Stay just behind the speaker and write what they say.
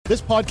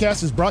This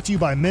podcast is brought to you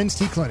by Men's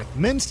T Clinic.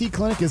 Men's T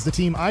Clinic is the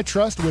team I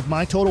trust with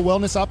my total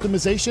wellness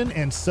optimization,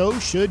 and so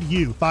should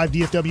you. 5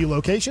 DFW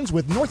locations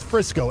with North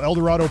Frisco,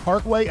 Eldorado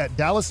Parkway at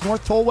Dallas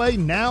North Tollway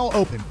now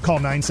open. Call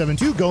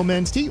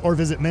 972-GO-MEN'S-T or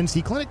visit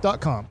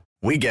mensteclinic.com.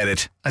 We get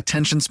it.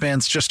 Attention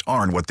spans just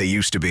aren't what they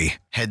used to be.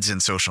 Heads in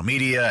social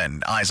media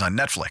and eyes on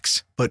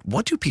Netflix. But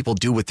what do people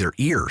do with their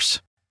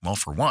ears? Well,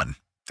 for one,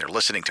 they're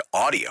listening to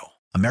audio.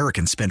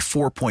 Americans spend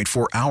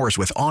 4.4 hours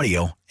with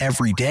audio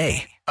every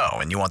day. Oh,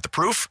 and you want the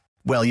proof?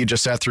 Well, you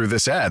just sat through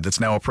this ad that's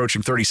now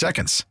approaching 30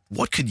 seconds.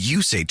 What could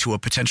you say to a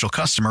potential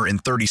customer in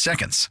 30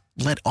 seconds?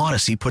 Let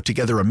Odyssey put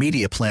together a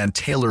media plan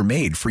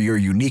tailor-made for your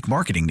unique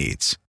marketing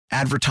needs.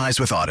 Advertise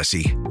with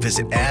Odyssey.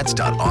 Visit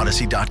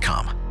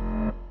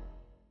ads.odyssey.com.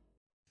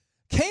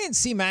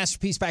 K&C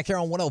Masterpiece back here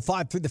on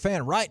 105 through the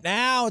Fan. Right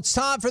now, it's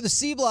time for the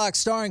C Block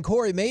starring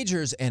Corey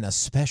Majors and a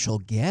special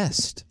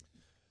guest.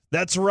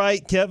 That's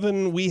right,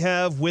 Kevin. We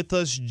have with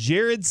us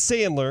Jared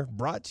Sandler,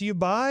 brought to you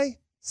by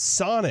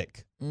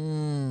Sonic.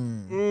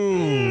 Good.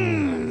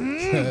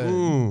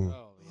 Oh,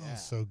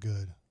 so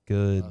good.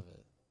 Good. Love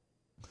it.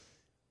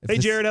 Hey,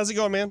 Jared, how's it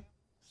going, man?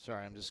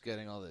 Sorry, I'm just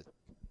getting all the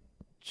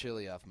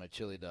chili off my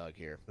chili dog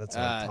here. That's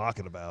what I'm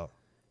talking about.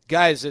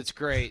 Guys, it's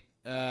great.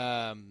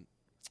 I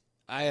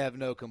have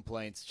no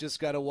complaints.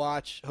 Just got to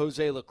watch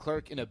Jose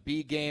Leclerc in a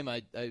B game.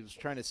 I was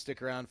trying to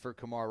stick around for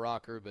Kamar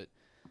Rocker, but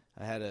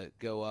I had to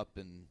go up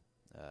and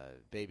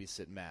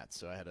babysit Matt,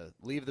 so I had to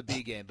leave the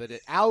B game. But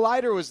Al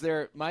Leiter was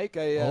there, Mike.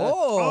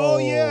 Oh,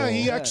 yeah.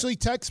 He actually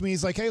texted me.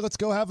 He's like, hey, let's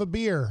go have a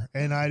beer.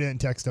 And I didn't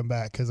text him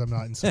back because I'm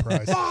not in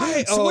surprise.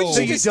 Why? So would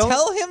you just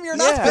tell him you're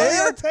not Yeah,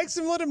 there? text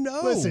him, let him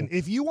know. Listen,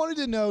 if you wanted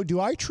to know, do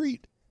I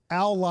treat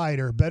Al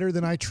Leiter better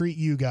than I treat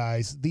you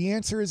guys? The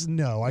answer is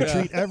no. I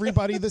treat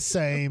everybody the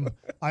same.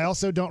 I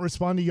also don't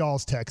respond to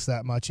y'all's texts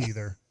that much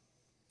either.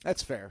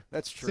 That's fair.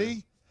 That's true.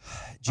 See?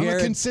 Jared, I'm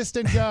a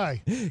consistent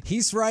guy.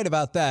 He's right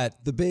about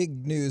that. The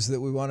big news that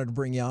we wanted to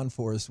bring you on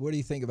for is, what do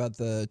you think about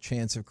the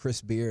chance of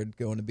Chris Beard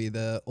going to be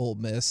the Ole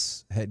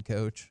Miss head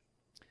coach?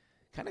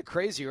 Kind of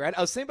crazy, right? I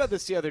was thinking about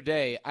this the other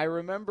day. I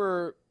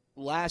remember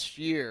last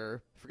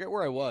year, I forget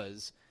where I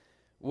was,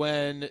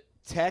 when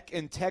Tech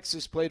and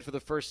Texas played for the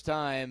first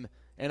time,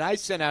 and I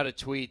sent out a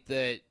tweet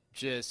that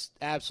just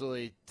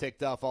absolutely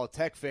ticked off all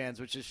Tech fans,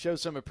 which just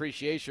shows some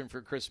appreciation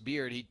for Chris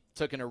Beard. He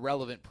took an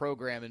irrelevant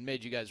program and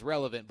made you guys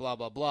relevant, blah,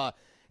 blah, blah.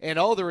 And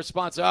all the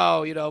response,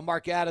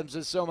 Mark Adams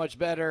is so much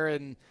better,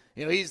 and,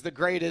 he's the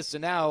greatest.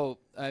 And now,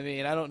 I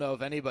mean, I don't know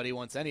if anybody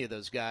wants any of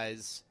those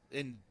guys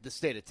in the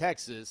state of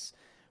Texas.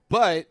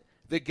 But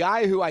the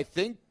guy who I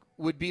think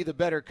would be the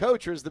better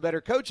coach, or is the better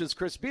coach, is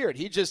Chris Beard.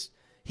 He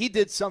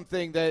did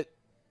something that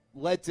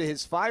led to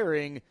his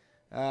firing.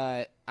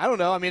 I don't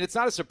know. I mean, it's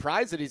not a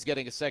surprise that he's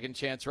getting a second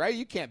chance, right?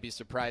 You can't be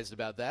surprised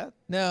about that.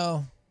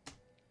 No.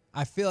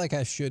 I feel like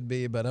I should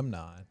be, but I'm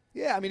not.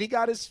 Yeah, I mean, he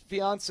got his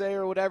fiance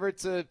or whatever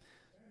to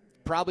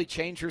probably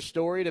change her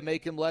story to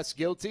make him less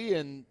guilty,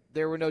 and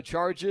there were no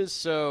charges.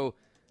 So,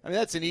 I mean,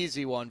 that's an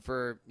easy one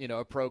for,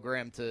 a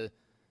program to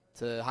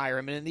hire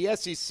him. And in the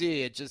SEC,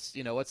 it just,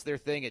 what's their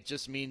thing? It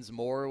just means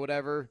more or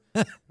whatever.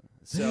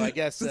 So I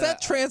guess. Does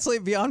that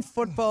translate beyond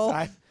football?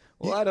 I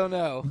don't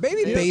know.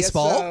 Maybe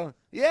baseball.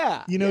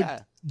 Yeah.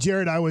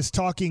 Jared, I was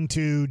talking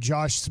to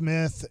Josh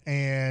Smith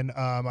and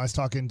I was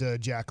talking to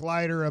Jack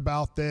Leiter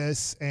about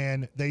this,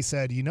 and they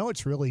said,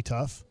 it's really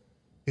tough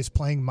is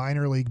playing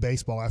minor league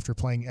baseball after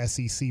playing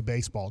SEC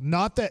baseball.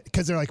 Not that,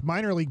 because they're like,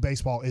 minor league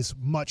baseball is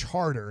much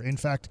harder. In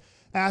fact,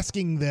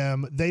 asking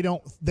them, they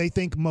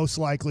think most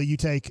likely you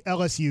take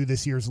LSU,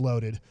 this year's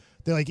loaded.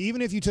 They're like,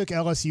 even if you took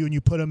LSU and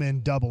you put them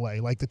in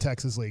AA, like the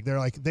Texas League, they're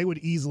like, they would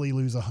easily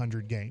lose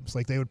 100 games.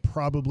 Like, they would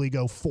probably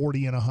go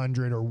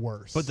 40-100 or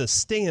worse. But the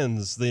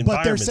stands, the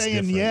But they're environment's saying,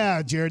 different.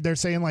 yeah, Jared, they're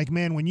saying, like,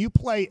 man, when you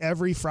play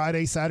every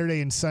Friday,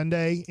 Saturday, and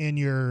Sunday in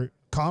your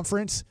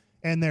conference,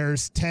 and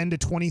there's 10 to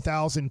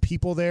 20,000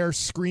 people there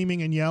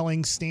screaming and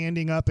yelling,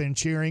 standing up and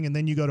cheering, and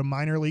then you go to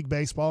minor league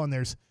baseball and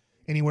there's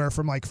anywhere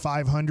from like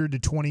 500 to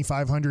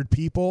 2,500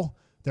 people,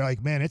 they're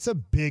like, man, it's a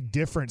big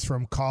difference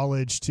from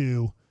college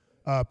to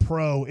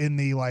pro in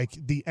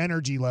the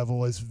energy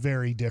level is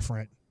very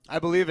different. I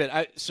believe it.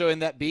 So in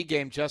that B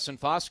game, Justin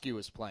Foskey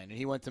was playing, and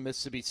he went to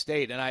Mississippi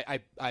State. And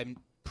I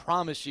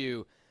promise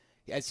you,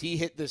 as he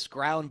hit this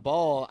ground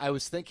ball, I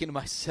was thinking to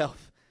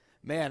myself,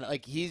 man,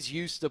 like, he's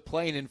used to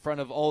playing in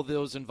front of all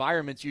those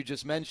environments you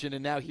just mentioned,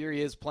 and now here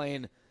he is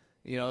playing,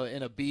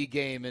 in a B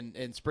game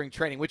in spring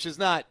training, which is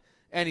not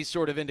any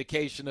sort of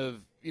indication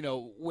of,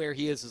 where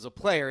he is as a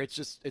player.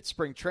 It's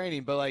spring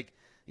training. But, like,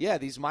 yeah,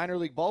 these minor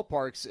league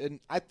ballparks, and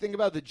I think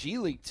about the G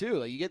League too.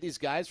 Like, you get these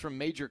guys from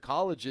major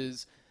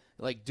colleges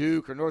like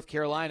Duke or North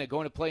Carolina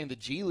going to play in the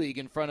G League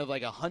in front of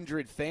like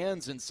 100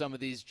 fans in some of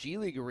these G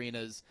League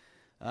arenas.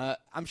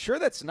 I'm sure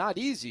that's not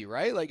easy,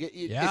 right? Like,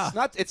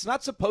 it's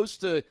not supposed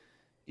to.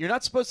 You're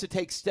not supposed to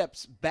take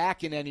steps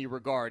back in any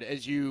regard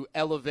as you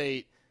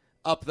elevate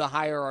up the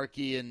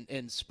hierarchy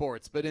in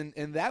sports. But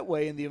in that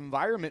way, in the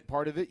environment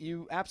part of it,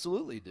 you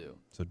absolutely do.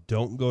 So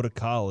don't go to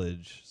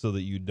college so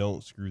that you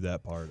don't screw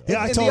that part up.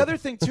 Yeah, and the other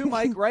thing too,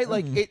 Mike, right?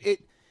 Like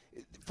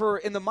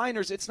in the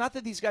minors, it's not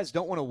that these guys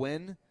don't want to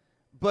win,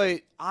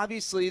 but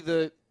obviously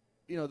the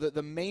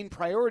main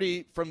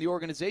priority from the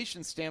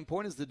organization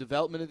standpoint is the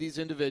development of these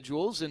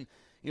individuals. And,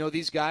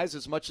 these guys,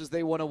 as much as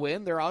they want to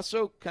win, they're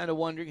also kind of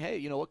wondering,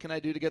 hey, what can I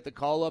do to get the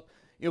call up?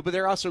 But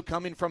they're also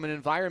coming from an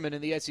environment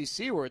in the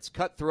SEC where it's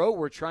cutthroat.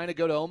 We're trying to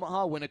go to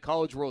Omaha, win a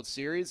College World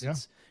Series. Yeah.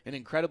 It's an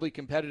incredibly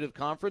competitive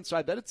conference, so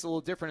I bet it's a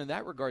little different in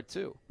that regard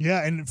too.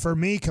 Yeah, and for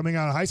me, coming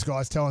out of high school, I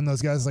was telling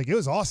those guys, like, it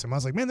was awesome. I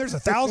was like, man, there's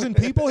 1,000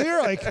 people here.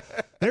 Like,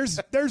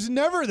 there's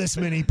never this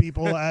many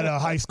people at a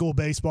high school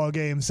baseball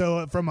game.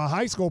 So from a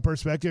high school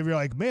perspective, you're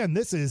like, man,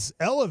 this is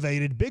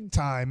elevated big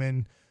time.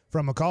 And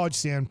from a college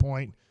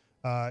standpoint,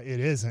 it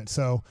isn't.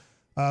 So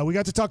we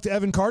got to talk to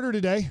Evan Carter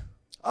today.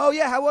 Oh,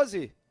 yeah. How was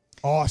he?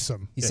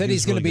 Awesome. He said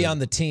he's going to be on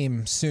the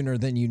team sooner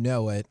than you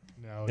know it.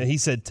 No, and he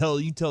said, tell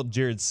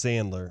Jared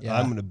Sandler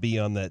I'm going to be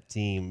on that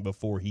team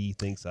before he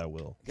thinks I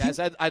will. Guys,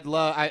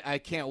 I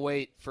can't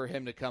wait for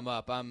him to come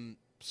up. I'm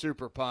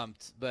super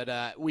pumped. But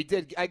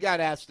I got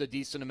asked a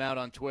decent amount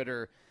on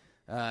Twitter,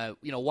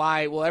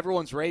 why? Well,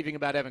 everyone's raving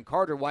about Evan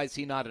Carter. Why is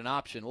he not an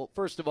option? Well,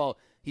 first of all,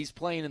 he's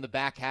playing in the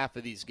back half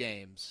of these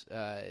games.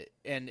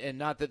 And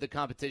not that the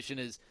competition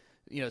is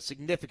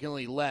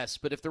significantly less,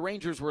 but if the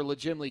Rangers were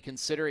legitimately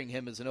considering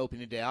him as an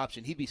opening day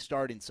option, he'd be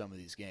starting some of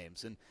these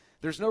games. And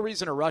there's no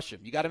reason to rush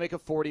him. You got to make a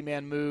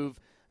 40-man move.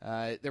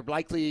 They're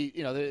likely,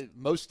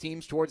 most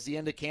teams towards the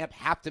end of camp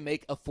have to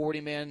make a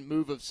 40-man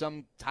move of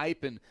some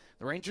type, and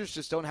the Rangers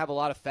just don't have a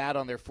lot of fat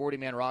on their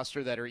 40-man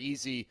roster that are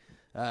easy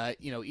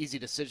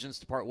decisions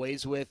to part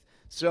ways with.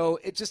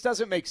 So it just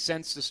doesn't make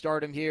sense to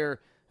start him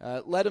here.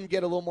 Let him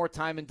get a little more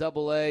time in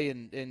Double-A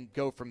and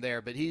go from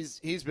there. But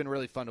he's been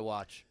really fun to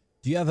watch.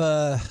 Do you have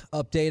a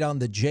update on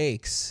the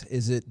Jakes?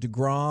 Is it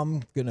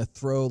DeGrom going to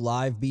throw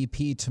live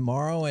BP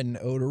tomorrow and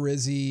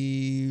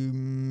Odorizzi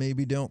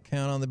maybe don't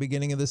count on the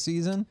beginning of the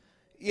season?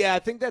 Yeah, I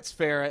think that's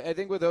fair. I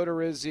think with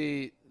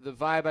Odorizzi, the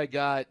vibe I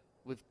got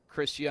with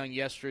Chris Young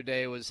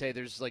yesterday was, hey,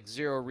 there's like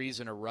zero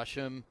reason to rush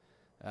him.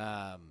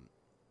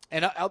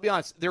 And I'll be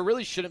honest, there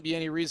really shouldn't be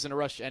any reason to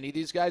rush any of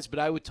these guys, but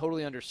I would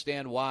totally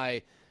understand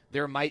why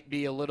there might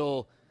be a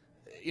little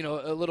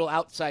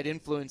outside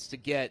influence to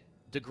get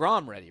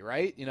DeGrom ready,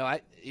 right?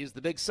 He's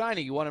the big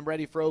signing. You want him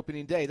ready for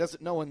opening day.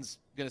 No one's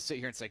going to sit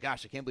here and say,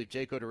 gosh, I can't believe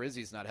Jake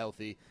Odorizzi's not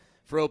healthy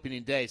for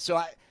opening day. So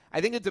I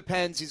think it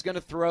depends. He's going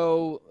to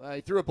he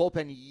threw a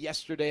bullpen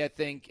yesterday, I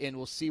think, and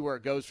we'll see where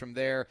it goes from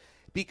there.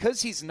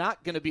 Because he's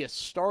not going to be a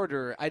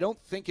starter, I don't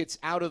think it's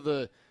out of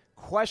the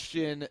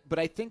question, but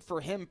I think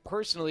for him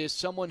personally, as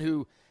someone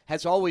who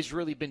has always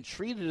really been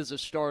treated as a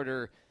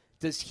starter,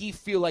 does he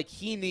feel like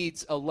he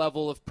needs a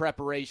level of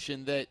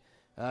preparation that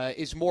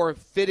is more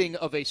fitting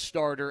of a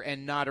starter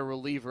and not a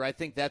reliever? I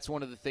think that's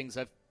one of the things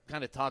I've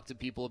kind of talked to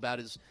people about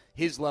is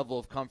his level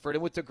of comfort.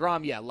 And with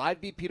DeGrom,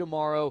 live BP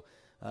tomorrow.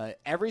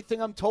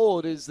 Everything I'm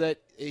told is that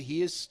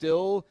he is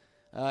still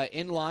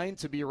in line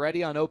to be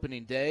ready on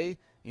opening day.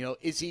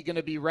 Is he going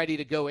to be ready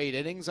to go 8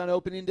 innings on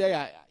opening day?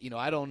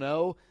 I don't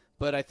know.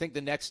 But I think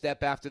the next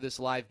step after this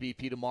live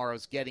BP tomorrow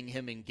is getting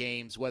him in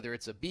games, whether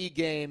it's a B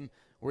game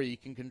where you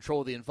can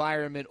control the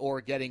environment or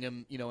getting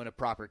him, in a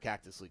proper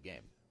Cactus League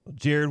game.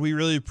 Jared, we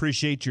really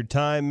appreciate your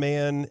time,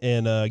 man,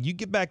 and you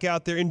get back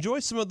out there, enjoy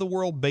some of the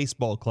World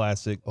Baseball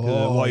Classic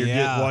while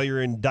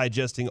you're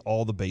digesting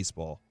all the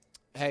baseball.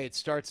 Hey, it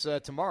starts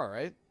tomorrow,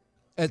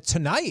 right?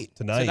 Tonight.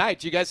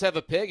 Do you guys have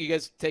a pick? You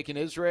guys taking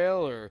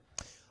Israel or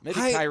maybe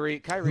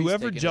Kyrie?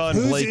 Whoever John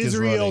Blake is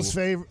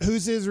running.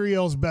 Who's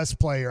Israel's best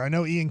player? I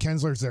know Ian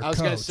Kinsler's their coach. I was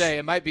going to say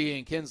it might be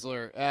Ian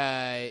Kinsler.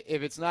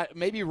 If it's not,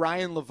 maybe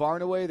Ryan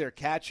Lavarnaway, their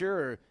catcher,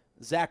 or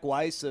Zach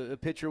Weiss, a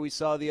pitcher we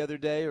saw the other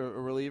day, or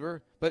a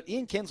reliever. But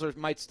Ian Kinsler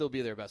might still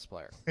be their best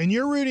player. And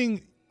you're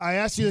rooting – I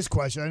asked you this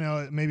question. I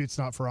know maybe it's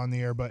not for on the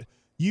air, but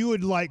you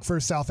would like for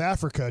South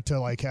Africa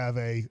to have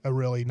a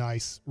really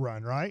nice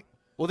run, right?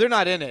 Well, they're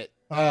not in it.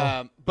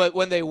 Oh. But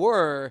when they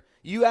were,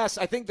 you asked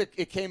 – I think that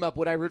it came up,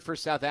 would I root for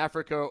South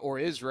Africa or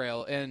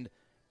Israel? And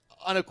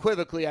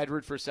unequivocally, I'd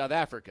root for South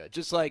Africa.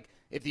 Just like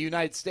if the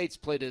United States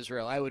played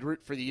Israel, I would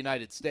root for the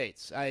United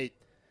States. I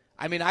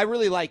mean, I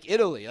really like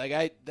Italy.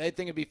 I think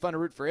it'd be fun to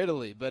root for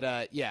Italy.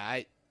 But,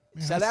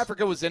 South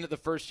Africa was in it the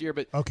first year,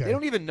 but they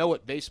don't even know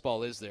what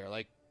baseball is there.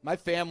 My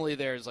family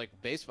there is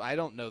baseball. I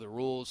don't know the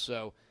rules,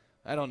 so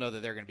I don't know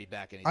that they're going to be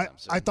back anytime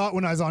soon. I thought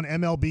when I was on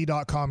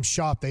MLB.com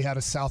shop, they had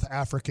a South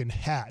African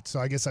hat, so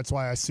I guess that's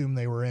why I assumed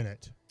they were in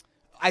it.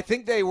 I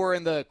think they were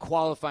in the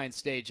qualifying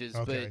stages,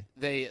 but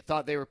they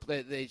thought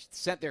they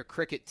sent their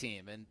cricket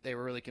team, and they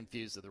were really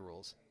confused with the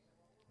rules.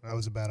 That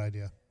was a bad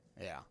idea.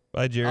 Yeah.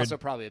 Bye, Jared. Also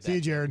probably a bad See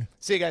you, Jared.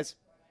 See you guys.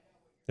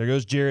 There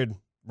goes Jared,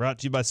 brought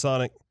to you by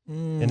Sonic.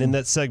 And in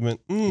that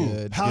segment,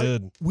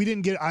 good. We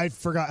didn't get. I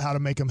forgot how to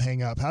make him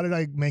hang up. How did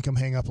I make him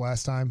hang up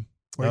last time?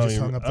 Where he just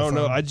hung up the phone?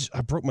 I don't know.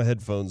 I broke my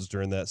headphones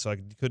during that, so I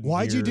couldn't.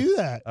 Why'd you do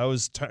that? I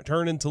was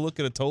turning to look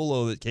at a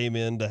Tolo that came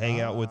in to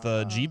hang out with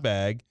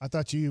G-Bag. I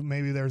thought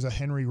maybe there's a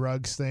Henry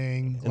Ruggs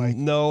thing.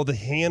 No, the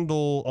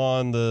handle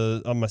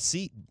on my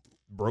seat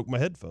broke my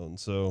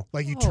headphones. So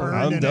Like you turned.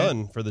 I'm and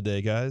done for the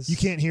day, guys. You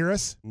can't hear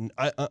us.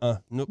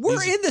 Nope.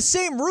 We're in the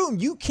same room.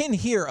 You can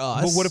hear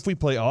us. But what if we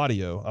play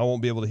audio? I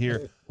won't be able to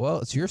hear. Well,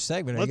 it's your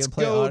segment. Are Let's you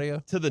going to play go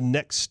audio? to the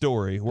next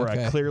story where I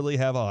Okay. clearly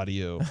have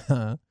audio.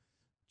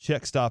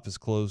 Check stop is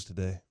closed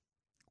today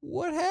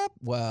What happened?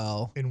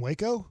 Well, In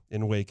Waco?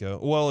 in Waco.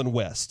 Well, in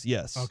West,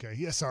 yes. Okay.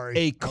 Yeah, sorry.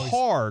 A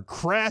car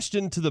crashed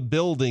into the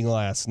building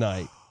last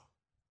night.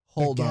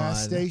 hold the on.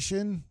 gas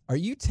station. Are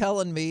you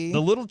telling me?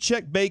 The Little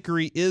Czech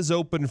Bakery is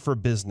open for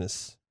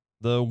business.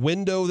 The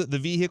window that the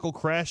vehicle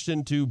crashed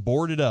into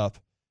boarded up.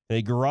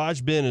 A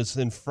garage bin is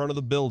in front of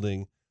the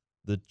building.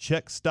 The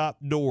Check Stop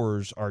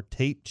doors are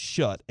taped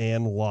shut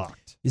and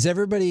locked. Is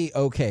everybody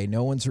okay?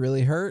 No one's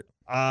really hurt?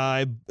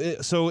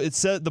 So it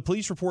said the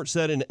police report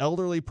said an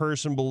elderly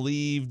person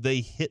believed they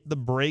hit the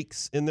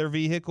brakes in their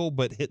vehicle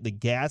but hit the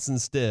gas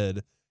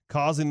instead,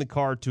 causing the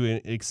car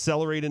to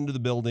accelerate into the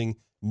building.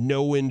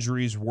 No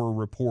injuries were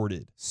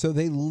reported. So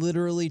they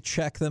literally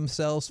check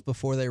themselves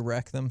before they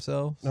wreck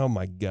themselves? Oh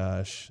my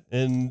gosh.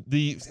 And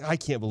I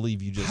can't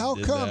believe you just How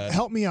did come? that.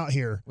 Help me out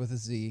here. With a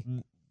Z.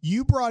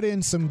 You brought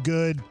in some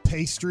good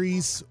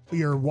pastries.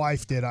 Your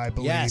wife did, I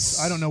believe. Yes.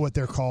 I don't know what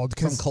they're called.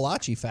 From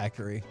Kolache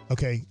Factory.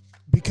 Okay.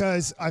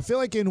 Because I feel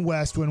like in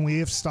West, when we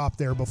have stopped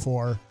there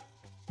before,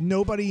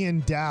 nobody in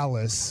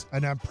Dallas,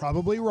 and I'm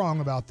probably wrong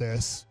about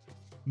this,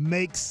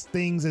 makes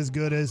things as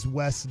good as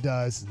West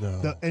does.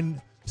 No. And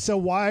so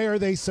why are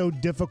they so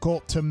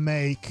difficult to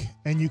make,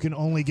 and you can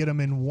only get them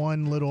in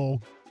one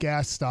little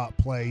gas stop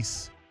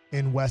place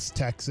in West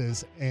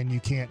Texas, and you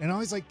can't? And I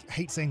always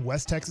hate saying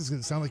West Texas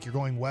because it sounds like you're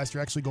going west.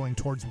 You're actually going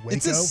towards Waco.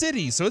 It's a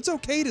city, so it's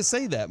okay to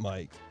say that,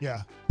 Mike.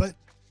 Yeah. But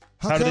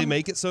How do they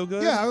make it so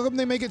good? Yeah, how come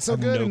they make it so I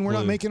have good no and we're not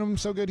clue. making them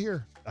so good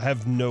here? I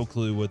have no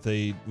clue what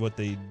they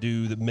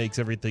do that makes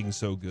everything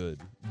so good,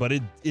 but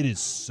it is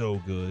so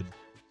good.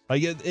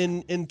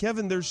 And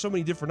Kevin, there's so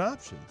many different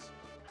options.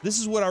 This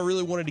is what I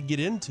really wanted to get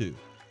into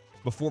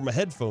before my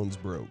headphones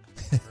broke.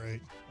 Right.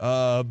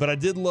 But I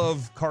did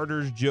love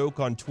Carter's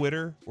joke on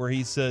Twitter where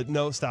he said,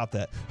 "No, stop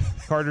that."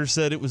 Carter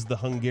said it was the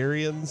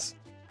Hungarians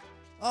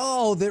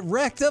Oh, that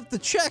wrecked up the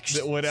check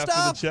that went stop?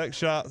 after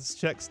the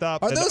check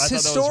stop. Are And I those thought that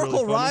was historical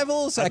really funny.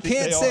 rivals? I think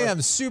can't they say are.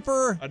 I'm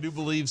super. I do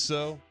believe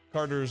so.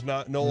 Carter is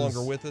no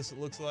longer with us, it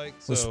looks like.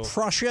 Was So,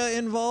 Prussia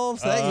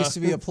involved? That used to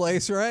be a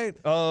place, right?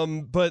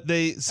 but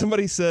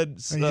somebody said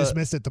And you just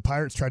missed it. The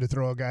Pirates tried to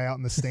throw a guy out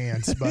in the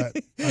stands, but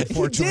He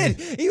unfortunately,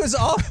 did. He was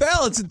off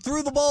balance and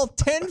threw the ball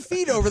 10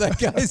 feet over that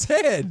guy's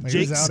head. he was Jake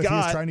out if he was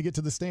Scott- trying to get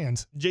to the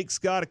stands. Jake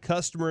Scott, a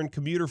customer and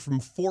commuter from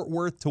Fort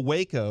Worth to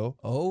Waco,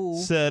 Oh.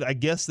 said, I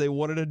guess they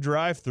wanted a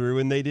drive-through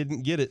and they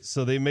didn't get it,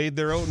 so they made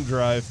their own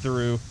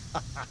drive-through.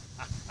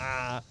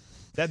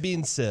 That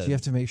being said, You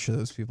have to make sure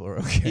those people are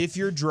okay. if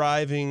you're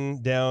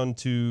driving down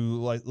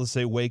to, like, let's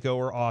say Waco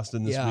or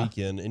Austin this Yeah.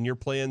 weekend, and your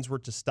plans were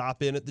to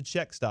stop in at the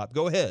check stop,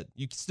 go ahead.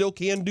 You still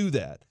can do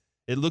that.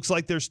 It looks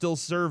like they're still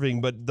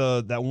serving, but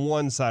that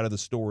one side of the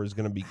store is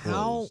going to be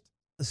closed.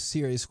 A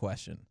serious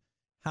question.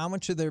 How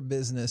much of their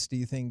business do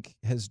you think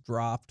has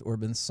dropped or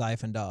been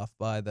siphoned off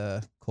by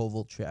the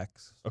Koval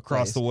checks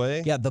Across place? the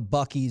way? Yeah, the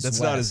Buc-ee's That's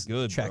West not as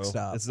good, check bro.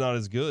 stop. It's not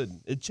as good.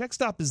 Check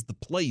Stop is the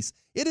place.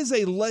 It is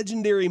a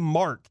legendary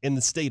mark in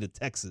the state of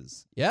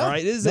Texas. Yeah. All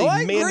right. It is No, a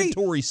I agree.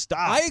 mandatory stop.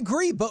 I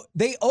agree, but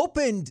they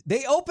opened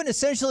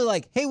essentially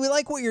like, hey, we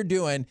like what you're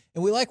doing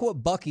and we like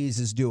what Buc-ee's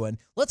is doing.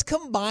 Let's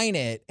combine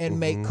it and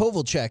make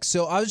Kovalchek.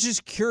 So I was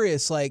just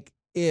curious, like,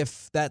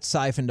 if that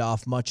siphoned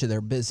off much of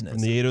their business.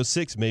 From the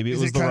 806, maybe it Is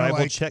was it the kinda rival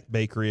like- Czech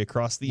bakery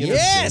across the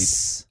interstate.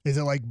 Yes. Is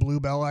it like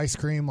Bluebell ice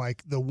cream?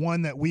 Like the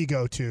one that we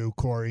go to,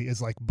 Corey,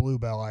 is like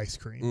Bluebell ice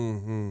cream.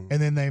 Mm-hmm.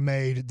 And then they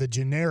made the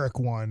generic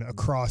one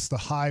across the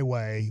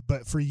highway.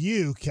 But for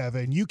you,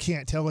 Kevin, you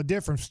can't tell a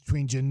difference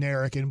between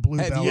generic and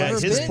Bluebell Have you Yeah, ever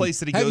ice his been? place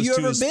that he Have goes you to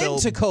ever is been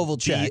spelled to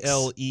Kovalchek's?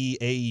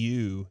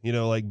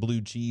 BLEAU, like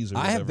blue cheese or I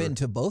whatever. have been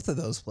to both of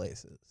those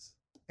places.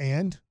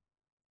 And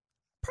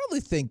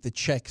Probably think the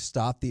Czech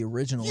stop, the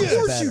original, Of is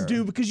course better. you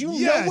do, because you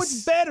Yes. know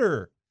what's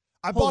better.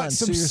 I Hold bought on,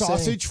 some so you're saying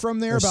sausage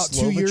from there they're about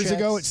 2 years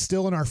ago. Slovaceks? It's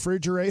still in our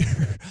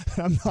refrigerator.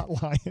 I'm not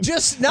lying.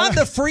 Just not in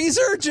the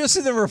freezer, just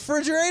in the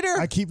refrigerator.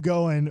 I keep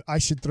going. I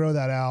should throw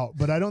that out,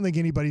 but I don't think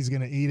anybody's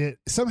going to eat it.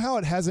 Somehow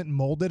it hasn't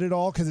molded at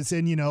all because it's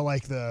in,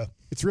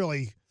 it's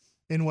really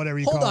in whatever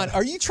you Hold call on. it.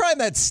 Are you trying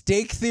that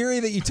steak theory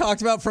that you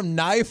talked about from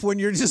Knife when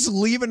you're just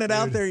leaving it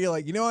out there? You're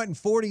like, you know what? In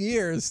 40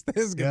 years,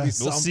 this is going to Yeah.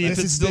 be We'll something. see if This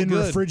it's has still been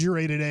good.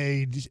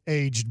 refrigerated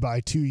aged by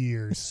 2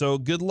 years. So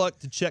good luck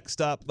to Check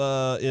Stop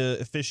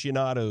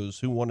aficionados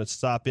who want to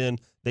stop in.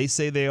 They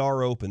say they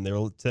are open. They're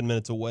 10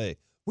 minutes away.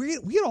 We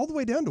get all the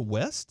way down to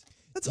West?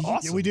 That's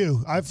awesome. Yeah, we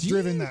do. I've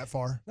driven that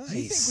far. Do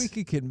you think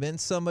we could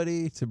convince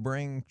somebody to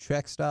bring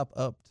Check Stop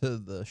up to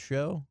the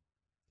show?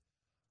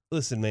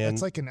 Listen, man.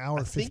 That's like an hour,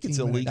 I think 15 it's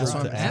minute illegal That's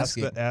what to I'm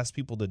asking. ask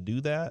people to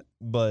do that,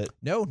 but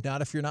No,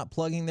 not if you're not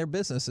plugging their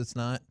business. It's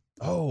not.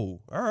 Oh,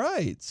 all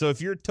right. So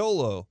if you're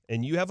Tolo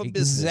and you have a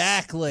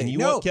business and you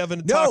want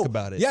Kevin to talk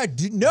about it,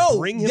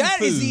 bring him that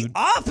food. is the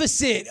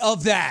opposite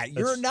of that.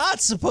 You're not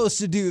supposed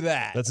to do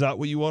that. That's not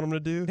what you want him to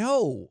do?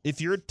 No.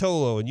 If you're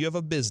Tolo and you have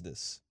a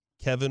business,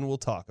 Kevin will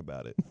talk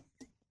about it.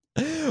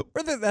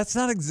 That's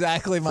not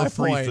exactly my For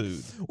free point.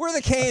 food. We're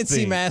the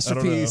KNC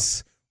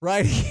masterpiece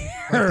right here.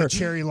 Like the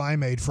cherry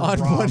limeade from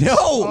Brahms.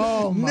 No,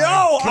 I'm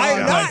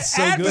not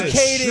so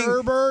advocating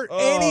Sherbert.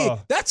 any.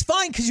 That's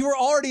fine because you were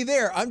already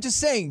there. I'm just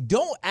saying,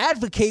 don't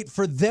advocate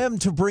for them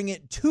to bring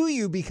it to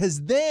you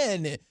because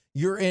then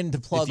you're in to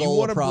plug If you all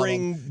want the to problem.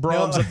 bring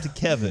Brahms up to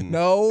Kevin,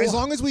 No. As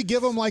long as we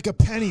give them like a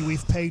penny,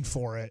 we've paid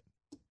for it.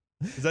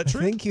 is that I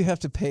true? think you have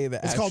to pay the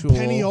It's actual called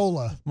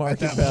Pennyola at market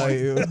that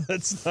value.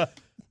 That's not.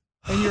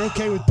 And you're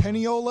okay with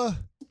Pennyola?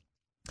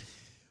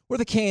 We're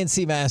the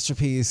KNC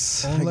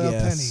masterpiece. Only I a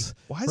guess. penny.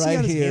 Why has he Right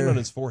got his here hand on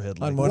his forehead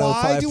like on that?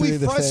 105.3 Why do we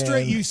The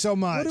frustrate Fan. you so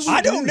much?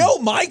 I don't know,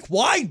 Mike.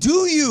 Why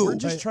do you? We're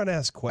just trying to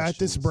ask questions. At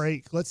this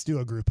break, let's do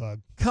a group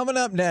hug. Coming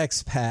up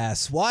next,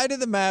 Pass. Why do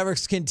the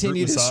Mavericks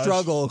continue Group to massage?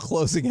 struggle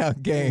closing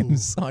out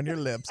games on your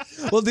lips?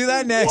 We'll do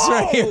that next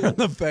right here on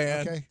The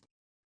Fan. Okay.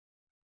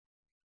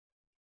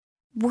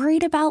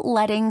 Worried about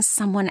letting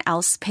someone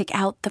else pick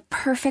out the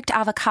perfect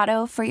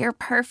avocado for your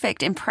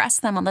perfect impress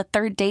them on the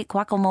third date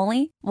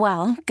guacamole?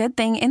 Well, good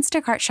thing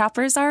Instacart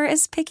shoppers are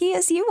as picky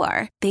as you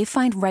are. They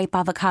find ripe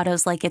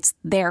avocados like it's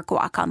their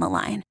guac on the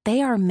line.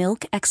 They are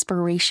milk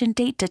expiration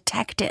date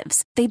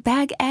detectives. They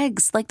bag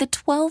eggs like the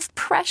 12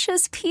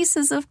 precious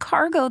pieces of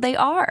cargo they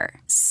are.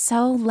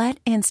 So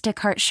let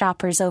Instacart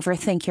shoppers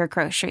overthink your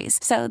groceries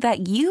so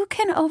that you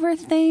can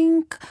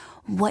overthink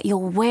what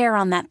you'll wear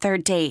on that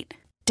third date.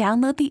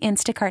 Download the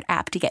Instacart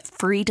app to get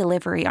free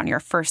delivery on your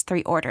first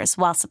 3 orders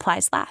while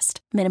supplies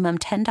last. Minimum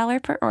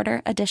 $10 per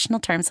order. Additional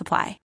terms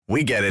apply.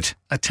 We get it.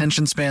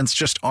 Attention spans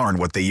just aren't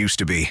what they used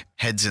to be.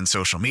 Heads in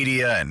social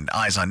media and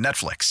eyes on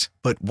Netflix.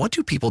 But what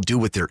do people do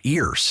with their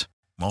ears?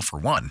 Well, for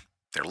one,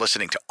 they're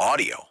listening to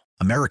audio.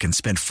 Americans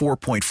spend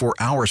 4.4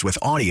 hours with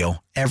audio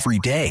every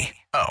day.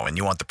 Oh, and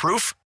you want the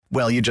proof?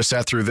 Well, you just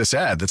sat through this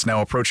ad that's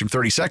now approaching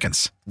 30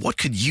 seconds. What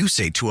could you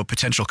say to a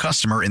potential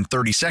customer in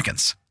 30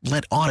 seconds?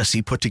 Let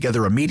Odyssey put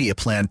together a media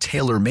plan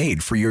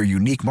tailor-made for your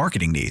unique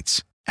marketing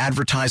needs.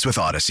 Advertise with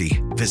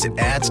Odyssey. Visit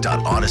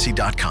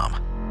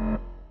ads.odyssey.com.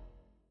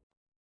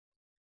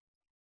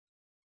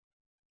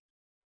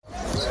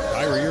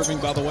 Kyrie Irving,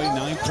 by the way,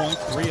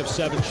 9.3 of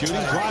 7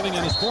 shooting, driving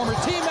on his former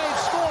teammate,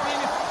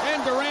 scoring,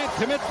 and Durant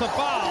commits the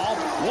foul.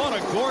 What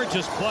a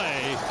gorgeous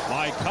play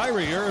by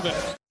Kyrie Irving.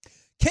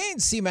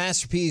 KNC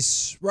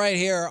Masterpiece right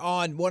here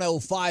on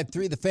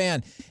 105.3 The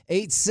Fan.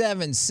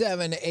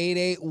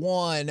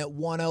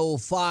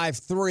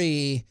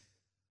 877-881-1053.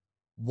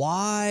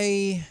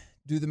 Why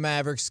do the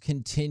Mavericks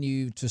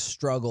continue to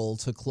struggle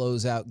to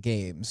close out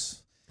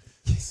games?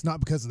 It's not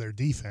because of their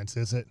defense,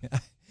 is it?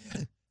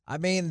 I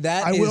mean,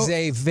 that is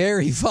a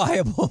very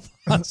viable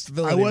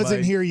possibility. I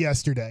wasn't Mike. here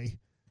yesterday.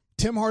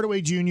 Tim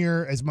Hardaway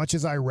Jr., as much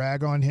as I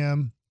rag on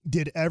him,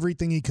 did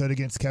everything he could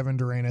against Kevin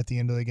Durant at the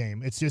end of the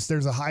game. It's just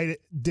there's a high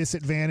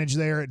disadvantage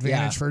there,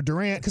 advantage for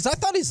Durant. Because I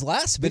thought his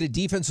last bit of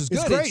defense was good.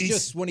 It's great. It's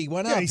just when he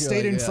went up. He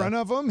stayed in front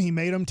of him. He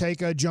made him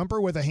take a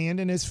jumper with a hand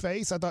in his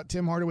face. I thought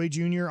Tim Hardaway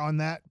Jr. on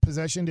that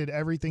possession did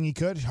everything he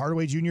could.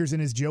 Hardaway Jr. is in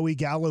his Joey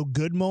Gallo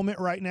good moment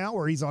right now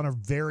where he's on a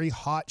very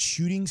hot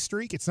shooting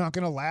streak. It's not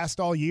going to last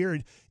all year.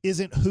 It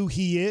isn't who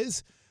he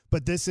is,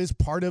 but this is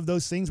part of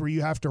those things where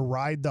you have to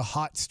ride the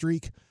hot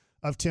streak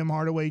of Tim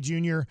Hardaway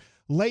Jr.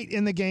 Late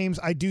in the games,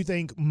 I do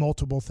think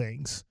multiple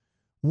things.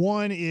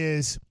 One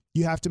is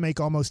you have to make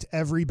almost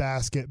every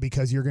basket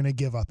because you're going to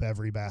give up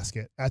every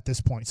basket at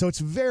this point. So it's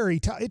very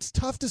tough. It's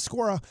tough to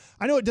score.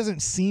 I know it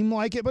doesn't seem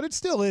like it, but it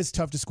still is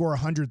tough to score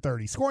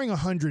 130. Scoring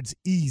 100's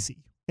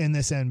easy in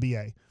this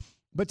NBA.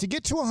 But to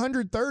get to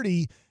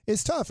 130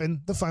 is tough. And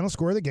the final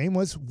score of the game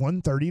was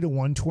 130 to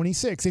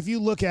 126. If you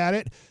look at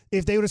it,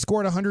 if they would have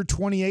scored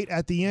 128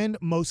 at the end,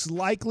 most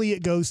likely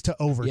it goes to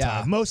overtime.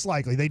 Yeah. Most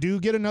likely. They do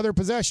get another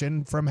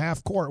possession from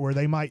half court where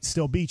they might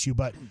still beat you.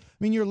 But, I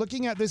mean, you're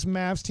looking at this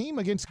Mavs team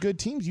against good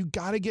teams. You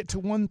got to get to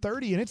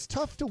 130. And it's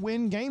tough to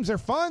win games. They're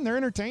fun. They're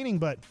entertaining.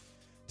 But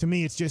to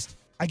me, it's just,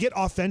 I get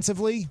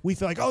offensively, we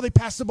feel like, oh, they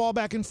passed the ball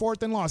back and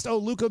forth and lost. Oh,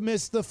 Luka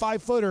missed the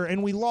 5-footer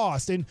and we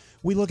lost. And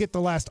we look at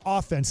the last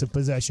offensive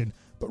possession.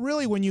 But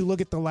really, when you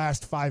look at the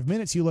last 5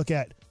 minutes, you look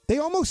at, they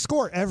almost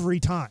score every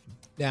time.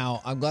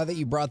 Now, I'm glad that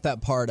you brought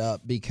that part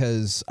up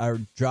because I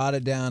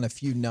jotted down a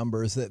few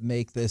numbers that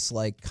make this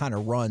like kind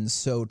of run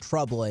so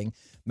troubling.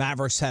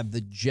 Mavericks have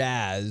the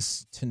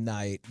Jazz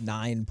tonight,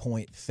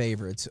 9-point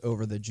favorites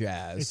over the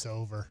Jazz. It's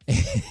over.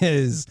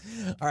 Is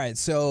all right.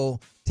 So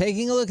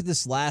taking a look at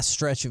this last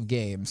stretch of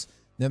games,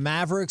 the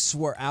Mavericks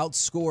were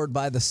outscored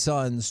by the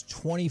Suns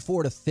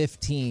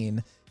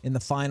 24-15 in the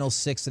final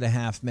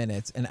 6.5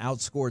 minutes and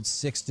outscored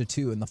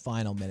 6-2 in the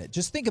final minute.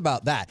 Just think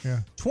about that. Yeah.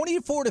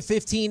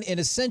 24-15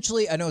 and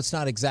essentially, I know it's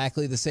not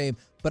exactly the same,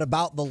 but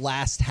about the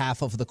last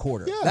half of the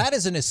quarter. Yeah. That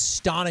is an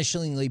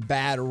astonishingly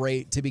bad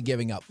rate to be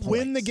giving up points.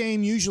 When the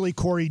game usually,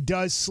 Corey,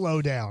 does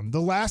slow down.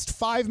 The last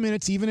 5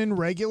 minutes, even in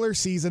regular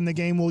season, the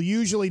game will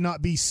usually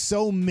not be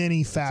so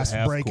many fast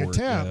break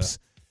attempts.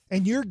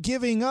 And you're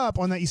giving up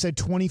on that, you said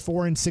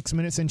 24 and 6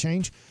 minutes and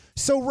change.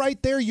 So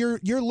right there,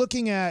 you're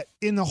looking at,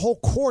 in the whole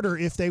quarter,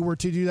 if they were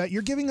to do that,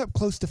 you're giving up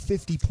close to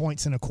 50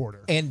 points in a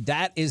quarter. And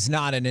that is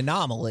not an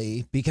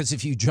anomaly, because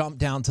if you jump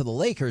down to the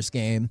Lakers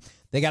game,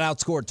 they got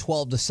outscored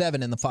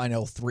 12-7 in the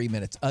final 3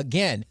 minutes.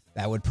 Again,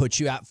 that would put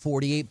you at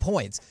 48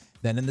 points.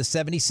 Then in the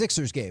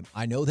 76ers game,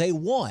 I know they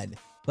won,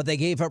 but they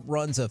gave up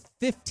runs of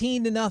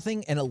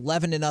 15-0 and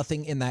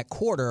 11-0 in that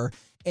quarter,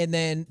 and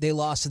then they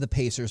lost to the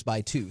Pacers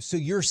by 2. So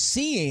you're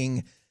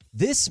seeing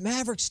this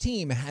Mavericks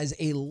team has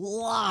a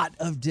lot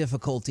of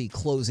difficulty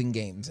closing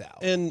games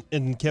out.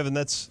 And Kevin,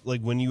 that's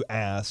like when you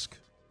ask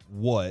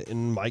what,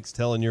 and Mike's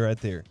telling you right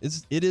there,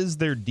 it is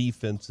their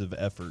defensive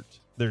effort,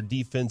 their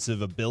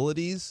defensive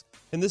abilities.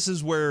 And this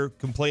is where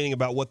complaining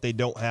about what they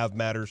don't have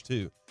matters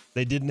too.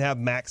 They didn't have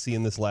Maxey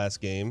in this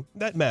last game.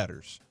 That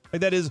matters.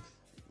 Like, that is,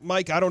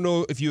 Mike, I don't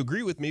know if you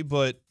agree with me,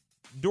 but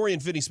Dorian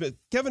Finney-Smith,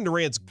 Kevin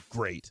Durant's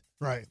great.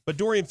 Right. But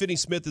Dorian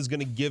Finney-Smith is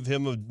going to give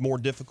him a more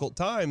difficult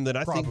time than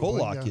I think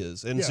Bullock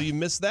is. And so you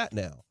miss that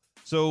now.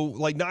 So,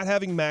 like, not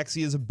having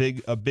Maxey is a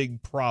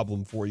big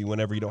problem for you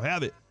whenever you don't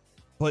have it.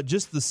 But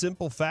just the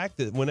simple fact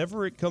that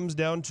whenever it comes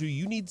down to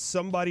you need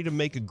somebody to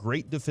make a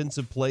great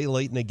defensive play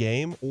late in a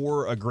game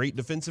or a great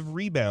defensive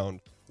rebound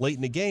late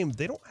in the game,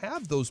 they don't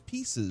have those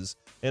pieces.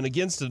 And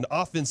against an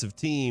offensive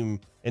team,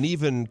 and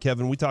even,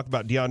 Kevin, we talked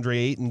about DeAndre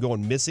Ayton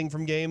going missing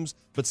from games,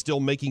 but still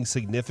making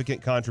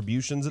significant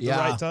contributions at the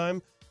right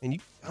time. And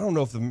I don't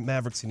know if the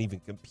Mavericks can even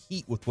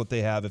compete with what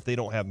they have if they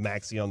don't have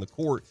Maxey on the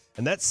court.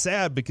 And that's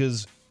sad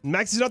because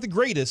Maxey's not the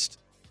greatest,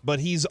 but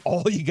he's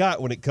all you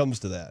got when it comes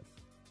to that.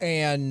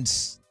 And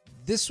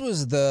this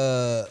was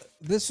the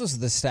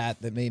stat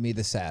that made me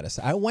the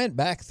saddest. I went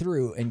back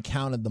through and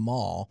counted them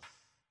all.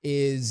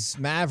 Is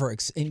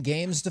Mavericks in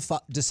games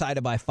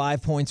decided by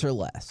 5 points or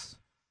less.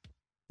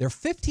 They're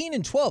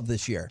 15-12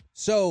 this year.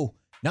 So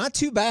not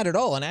too bad at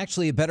all, and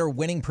actually a better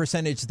winning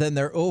percentage than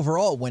their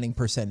overall winning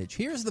percentage.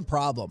 Here's the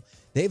problem.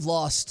 They've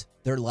lost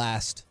their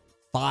last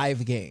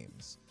 5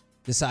 games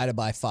decided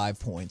by 5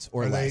 points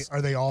or less.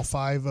 Are they all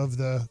 5 of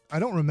the – I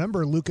don't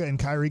remember Luka and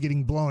Kyrie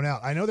getting blown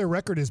out. I know their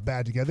record is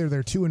bad together.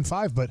 They're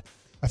 2-5, but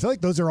I feel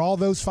like those are all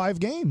those 5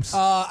 games.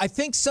 I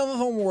think some of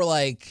them were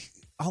like –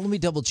 let me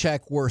double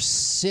check. We're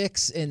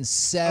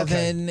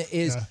 6-7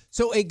 Okay.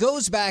 So it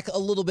goes back a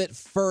little bit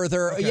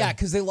further. Okay. Yeah,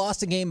 because they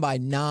lost a game by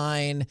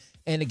 9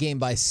 and a game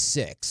by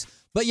 6.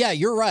 But yeah,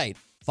 you're right.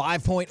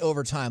 5-point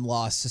overtime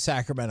loss to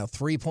Sacramento,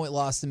 3-point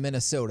loss to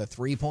Minnesota,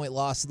 3-point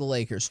loss to the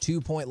Lakers,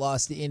 2-point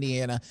loss to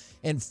Indiana,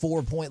 and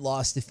 4-point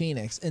loss to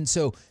Phoenix. And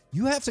so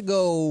you have to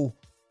go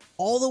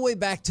all the way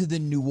back to the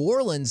New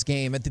Orleans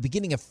game at the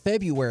beginning of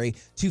February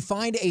to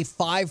find a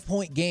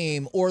 5-point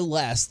game or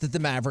less that the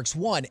Mavericks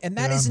won. And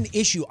that is an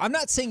issue. I'm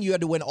not saying you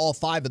had to win all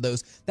 5 of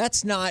those.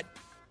 That's not,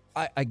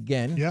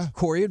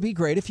 Corey, it'd be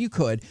great if you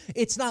could.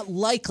 It's not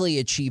likely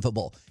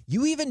achievable.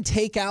 You even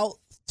take out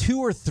 2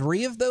 or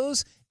 3 of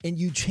those, and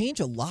you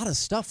change a lot of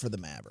stuff for the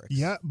Mavericks.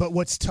 Yeah, but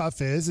what's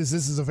tough is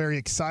this is a very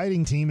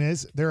exciting team.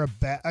 They're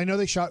I know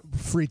they shot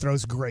free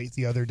throws great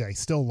the other day,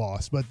 still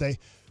lost, but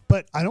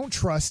I don't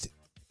trust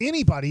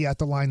anybody at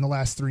the line the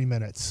last 3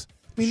 minutes.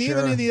 I mean,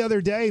 even the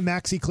other day,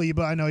 Maxi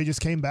Kleber, I know he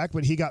just came back,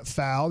 but he got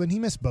fouled and he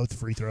missed both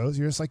free throws.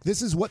 You're just like,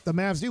 this is what the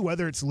Mavs do,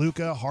 whether it's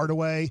Luka,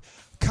 Hardaway,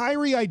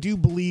 Kyrie. I do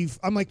believe,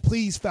 I'm like,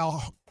 please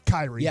foul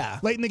Kyrie. Yeah,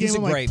 late in the game,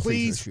 I'm like,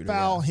 please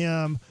foul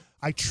him.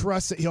 I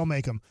trust that he'll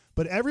make them.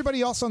 But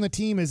everybody else on the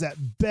team is at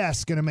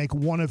best going to make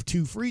 1 of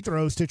 2 free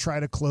throws to try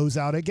to close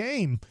out a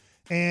game.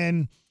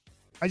 And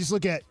I just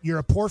look at, you're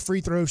a poor free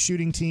throw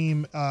shooting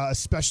team,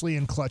 especially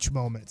in clutch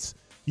moments.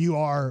 You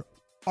are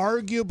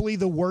arguably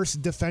the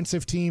worst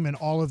defensive team in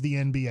all of the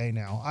NBA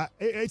now.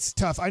 It's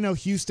tough. I know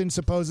Houston's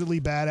supposedly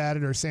bad at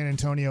it, or San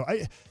Antonio.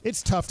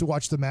 It's tough to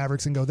watch the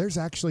Mavericks and go, there's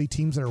actually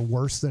teams that are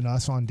worse than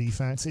us on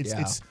defense.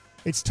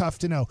 It's tough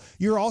to know.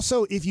 You're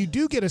also, if you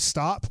do get a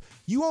stop,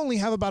 you only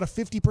have about a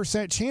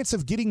 50% chance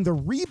of getting the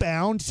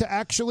rebound to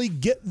actually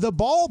get the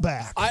ball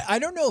back. I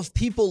don't know if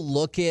people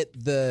look at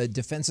the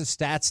defensive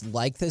stats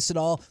like this at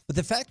all, but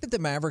the fact that the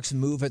Mavericks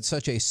move at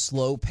such a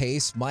slow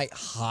pace might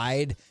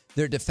hide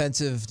their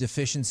defensive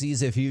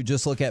deficiencies if you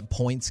just look at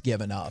points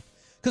given up.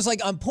 Because, like,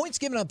 on points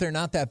given up, they're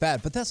not that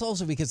bad, but that's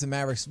also because the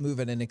Mavericks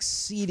move at an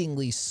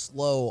exceedingly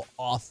slow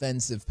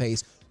offensive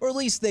pace, or at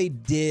least they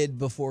did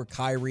before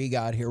Kyrie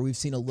got here. We've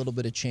seen a little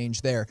bit of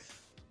change there.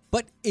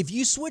 But if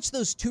you switch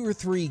those 2 or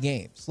 3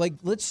 games, like,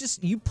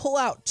 you pull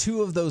out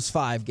 2 of those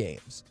 5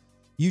 games,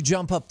 you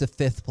jump up to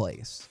 5th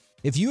place.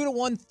 If you would have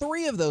won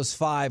 3 of those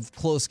 5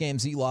 close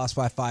games that you lost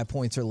by 5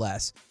 points or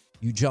less,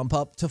 you jump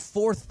up to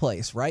 4th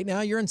place. Right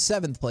now, you're in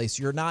 7th place.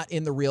 You're not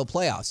in the real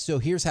playoffs. So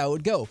here's how it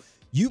would go.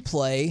 You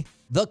play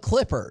the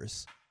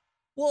Clippers.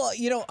 Well,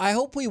 I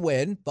hope we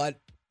win, but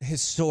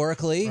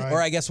historically,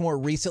 or I guess more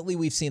recently,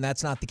 we've seen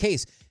that's not the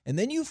case. and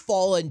then you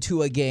fall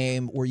into a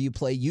game where you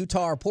play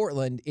Utah or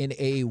Portland in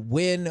a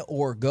win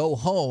or go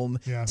home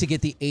to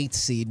get the 8th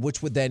seed,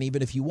 which would then,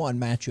 even if you won,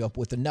 match you up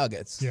with the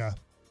Nuggets. Yeah.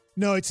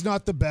 No, it's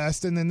not the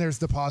best. And then there's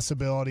the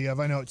possibility of,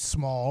 I know it's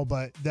small,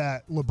 but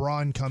that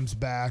LeBron comes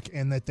back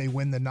and that they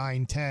win the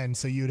 9-10.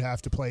 So you'd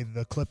have to play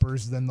the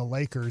Clippers, then the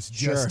Lakers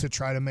just to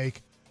try to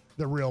make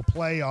the real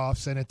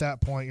playoffs. And at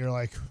that point, you're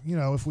like,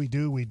 if we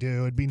do, we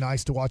do. It'd be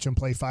nice to watch them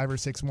play 5 or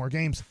 6 more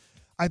games.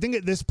 I think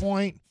at this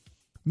point,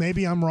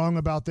 maybe I'm wrong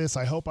about this.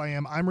 I hope I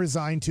am. I'm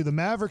resigned to the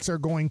Mavericks are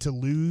going to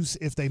lose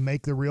if they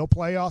make the real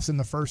playoffs in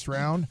the first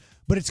round,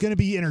 but it's going to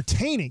be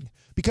entertaining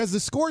because the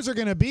scores are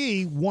going to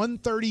be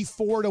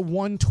 134 to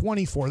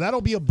 124.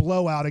 That'll be a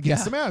blowout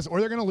against the Mavs, or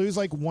they're going to lose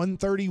like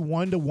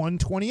 131 to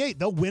 128.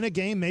 They'll win a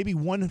game maybe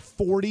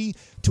 140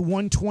 to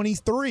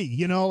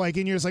 123,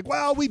 and you're just like,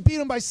 well, we beat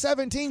them by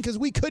 17 because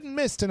we couldn't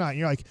miss tonight. And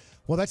you're like,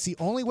 well, that's the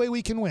only way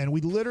we can win. We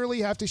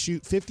literally have to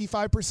shoot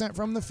 55%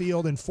 from the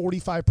field and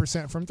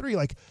 45% from 3.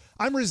 Like,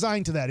 I'm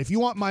resigned to that. If you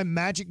want my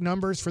magic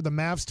numbers for the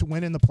Mavs to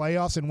win in the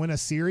playoffs and win a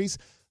series,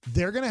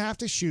 they're going to have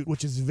to shoot,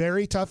 which is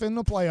very tough in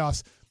the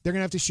playoffs. They're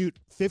going to have to shoot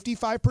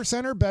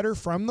 55% or better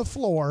from the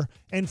floor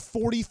and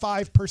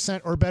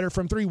 45% or better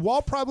from 3,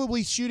 while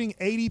probably shooting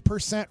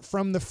 80%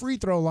 from the free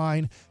throw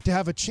line to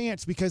have a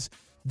chance, because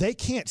they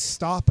can't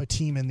stop a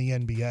team in the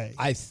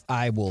NBA.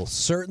 I will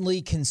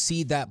certainly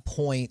concede that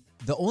point.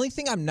 The only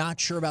thing I'm not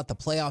sure about the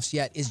playoffs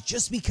yet is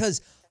just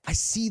because I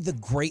see the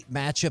great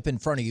matchup in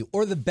front of you,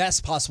 or the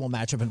best possible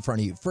matchup in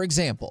front of you. For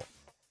example,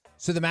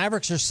 so the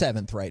Mavericks are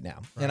 7th right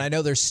now, and I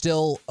know there's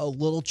still a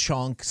little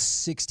chunk,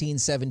 16,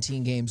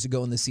 17 games to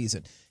go in the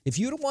season. If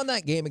you would have won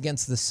that game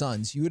against the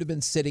Suns, you would have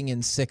been sitting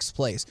in 6th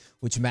place,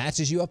 which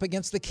matches you up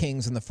against the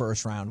Kings in the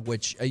first round,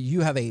 which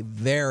you have a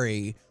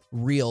very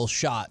real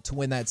shot to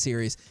win that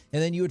series.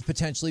 And then you would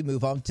potentially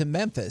move on to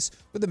Memphis.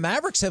 But the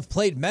Mavericks have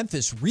played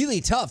Memphis really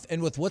tough.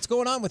 And with what's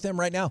going on with them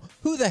right now,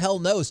 who the hell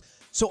knows?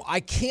 So I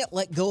can't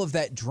let go of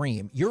that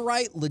dream. You're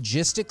right,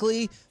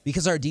 logistically,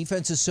 because our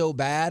defense is so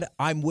bad,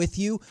 I'm with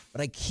you.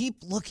 But I keep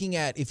looking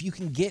at if you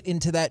can get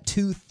into that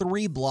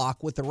 2-3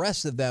 block with the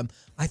rest of them,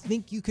 I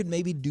think you could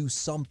maybe do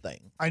something.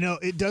 I know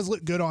it does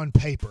look good on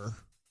paper.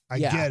 I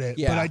get it.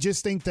 But I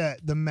just think that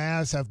the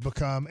Mavs have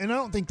become, and I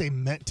don't think they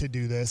meant to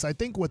do this. I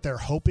think what they're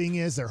hoping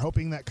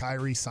that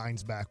Kyrie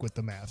signs back with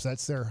the Mavs.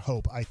 That's their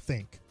hope, I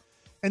think.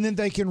 And then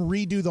they can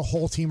redo the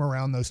whole team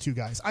around those two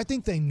guys. I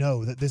think they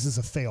know that this is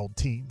a failed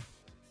team.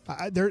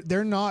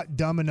 They're not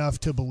dumb enough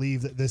to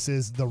believe that this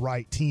is the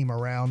right team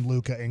around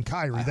Luka and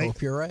Kyrie. I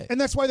hope you're right. And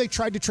that's why they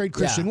tried to trade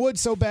Christian Wood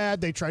so bad.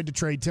 They tried to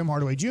trade Tim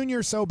Hardaway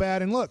Jr. so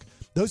bad. And look,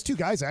 those two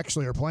guys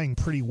actually are playing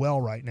pretty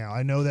well right now.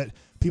 I know that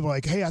people are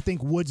like, hey, I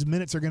think Wood's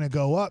minutes are going to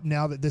go up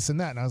now that this and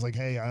that. And I was like,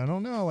 hey, I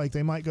don't know. Like,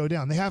 they might go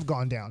down. They have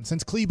gone down.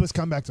 Since Kleba's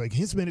come back, like,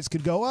 his minutes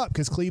could go up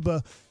because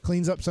Kleba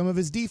cleans up some of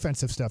his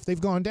defensive stuff.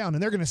 They've gone down,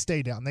 and they're going to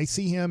stay down. They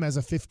see him as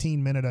a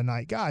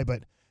 15-minute-a-night guy,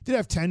 but did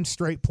have 10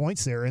 straight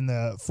points there in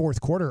the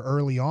fourth quarter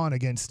early on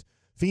against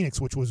Phoenix,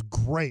 which was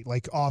great,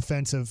 like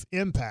offensive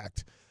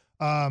impact.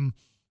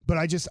 But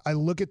I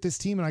look at this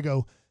team and I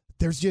go,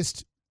 there's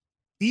just,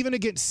 even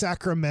against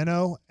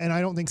Sacramento, and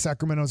I don't think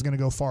Sacramento is going to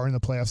go far in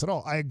the playoffs at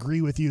all. I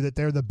agree with you that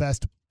they're the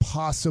best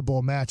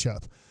possible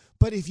matchup.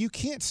 But if you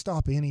can't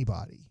stop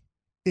anybody,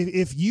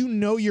 if you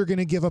know you're going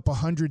to give up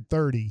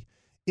 130,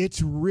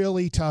 it's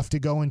really tough to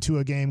go into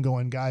a game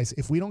going, guys,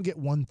 if we don't get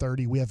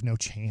 130, we have no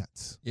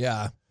chance.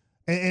 Yeah.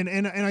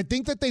 And I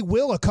think that they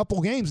will a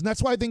couple games. And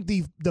that's why I think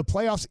the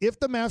playoffs, if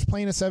the Mavs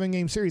play in a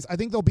 7-game series, I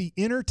think they'll be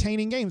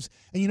entertaining games.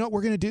 And you know what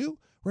we're going to do?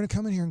 We're going to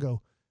come in here and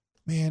go,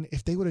 man,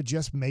 if they would have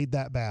just made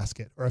that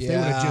basket, or if they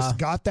would have just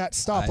got that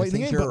stop late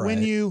in the game. But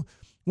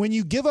when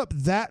you give up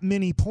that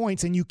many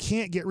points and you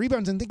can't get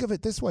rebounds, and think of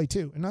it this way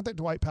too, and not that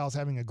Dwight Powell's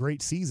having a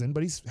great season,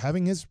 but he's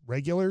having his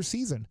regular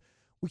season.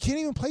 We can't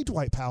even play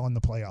Dwight Powell in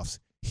the playoffs.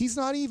 He's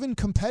not even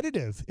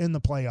competitive in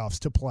the playoffs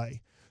to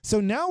play. So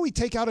now we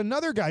take out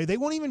another guy. They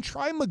won't even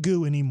try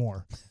Magoo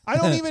anymore. I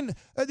don't even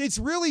 – it's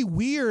really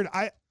weird.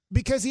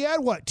 Because he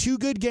had, 2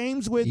 good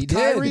games with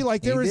Kyrie?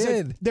 Like there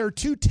are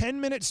 2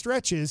 10-minute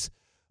stretches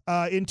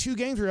in 2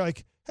 games where you're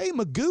like, hey,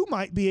 Magoo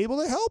might be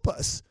able to help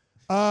us.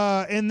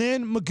 And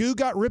then Magoo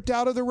got ripped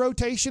out of the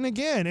rotation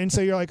again. And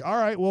so you're like, all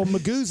right, well,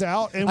 Magoo's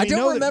out. And I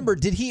don't remember.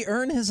 Did he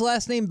earn his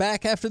last name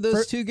back after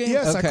those 2 games?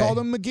 Yes, okay. I called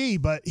him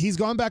McGee, but he's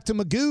gone back to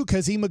Magoo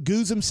because he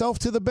Magoos himself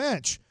to the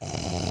bench.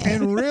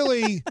 And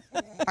really,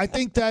 I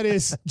think that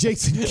is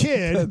Jason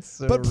Kidd.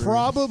 But rude.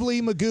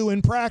 Probably Magoo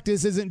in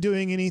practice isn't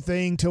doing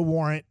anything to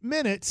warrant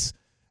minutes.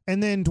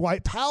 And then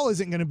Dwight Powell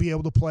isn't going to be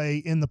able to play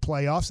in the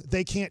playoffs.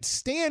 They can't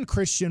stand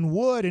Christian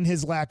Wood and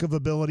his lack of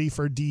ability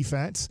for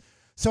defense.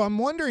 So I'm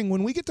wondering,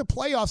 when we get to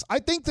playoffs, I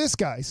think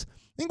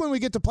when we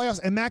get to playoffs,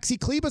 and Maxi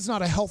Kleba's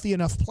not a healthy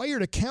enough player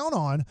to count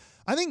on,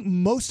 I think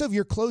most of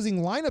your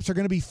closing lineups are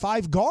going to be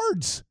 5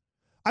 guards.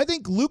 I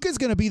think Luka's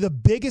going to be the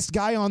biggest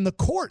guy on the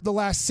court the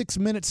last 6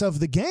 minutes of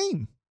the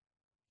game.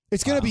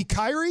 It's going to be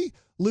Kyrie,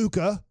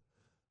 Luka,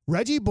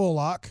 Reggie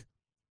Bullock,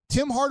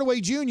 Tim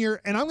Hardaway Jr.,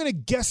 and I'm going to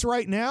guess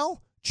right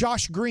now,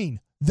 Josh Green.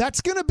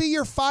 That's going to be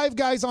your 5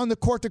 guys on the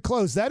court to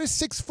close. That is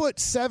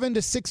 6'7" to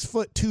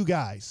 6'2"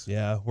 guys.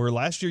 Yeah, where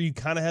last year you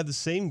kind of had the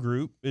same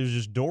group. It was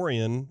just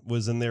Dorian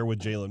was in there with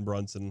Jalen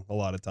Brunson a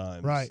lot of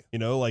times. Right. You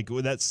know, like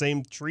with that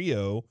same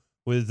trio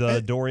with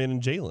Dorian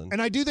and Jalen.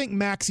 And I do think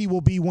Maxey will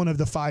be one of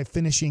the 5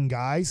 finishing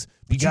guys.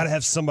 You got to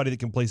have somebody that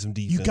can play some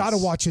defense. You got to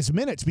watch his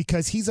minutes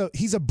because he's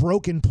a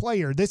broken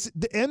player.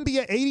 The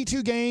NBA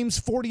 82 games,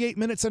 48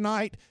 minutes a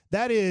night.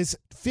 That is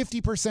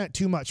 50%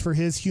 too much for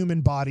his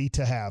human body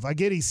to have. I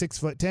get he's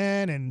 6'10"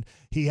 and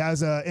he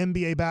has a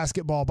NBA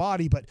basketball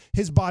body, but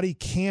his body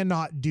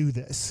cannot do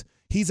this.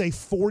 He's a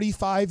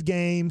 45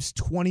 games,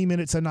 20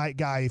 minutes a night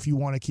guy if you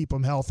want to keep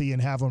him healthy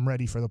and have him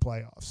ready for the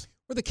playoffs.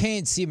 We're the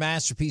KNC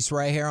Masterpiece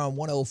right here on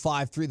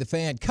 105.3 The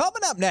Fan.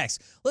 Coming up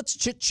next, let's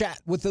chit-chat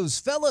with those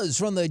fellas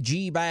from the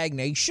G-Bag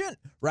Nation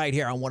right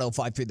here on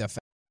 105.3 The Fan.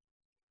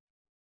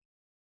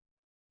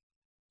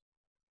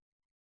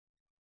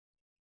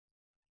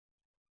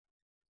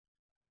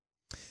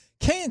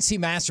 KNC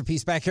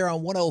Masterpiece back here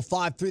on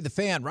 105.3 The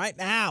Fan right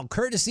now,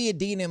 courtesy of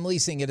D&M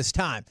Leasing. It is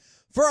time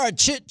for our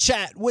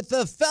chit-chat with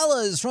the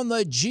fellas from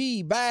the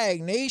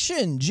G-Bag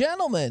Nation.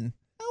 Gentlemen,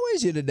 how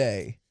is you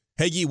today?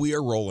 Heggy, we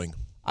are rolling.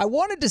 I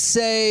wanted to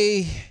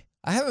say,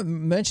 I haven't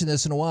mentioned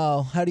this in a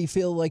while. How do you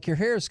feel like your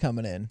hair is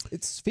coming in?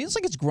 It feels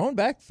like it's grown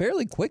back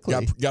fairly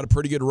quickly. Got a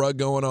pretty good rug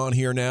going on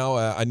here now.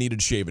 I needed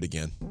to shave it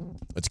again.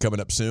 It's coming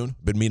up soon.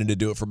 Been meaning to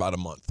do it for about a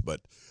month, but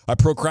I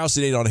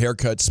procrastinate on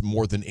haircuts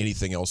more than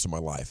anything else in my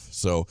life.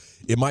 So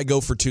it might go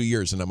for 2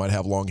 years, and I might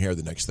have long hair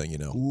the next thing you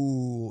know.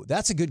 Ooh,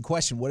 that's a good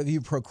question. What have you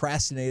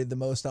procrastinated the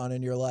most on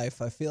in your life?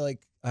 I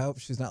hope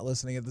she's not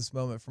listening at this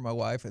moment for my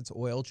wife. It's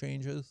oil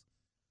changes.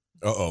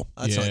 Uh-oh.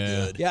 That's not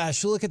good. Yeah,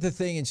 she'll look at the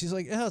thing, and she's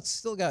like, oh, it's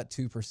still got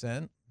 2%.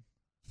 And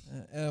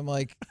I'm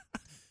like...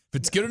 If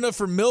it's good enough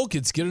for milk,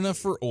 it's good enough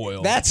for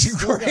oil. That's a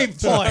great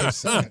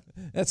point.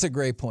 That's a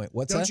great point.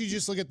 Don't you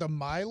just look at the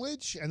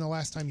mileage and the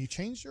last time you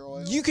changed your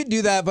oil? You could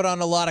do that, but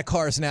on a lot of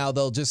cars now,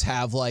 they'll just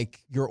have like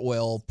your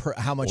oil,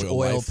 how much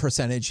oil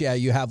percentage,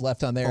 you have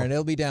left on there, and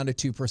it'll be down to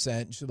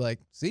 2%. She'll be like,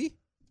 see?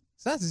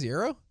 It's not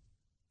 0. All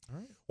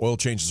right. Oil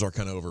changes are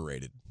kind of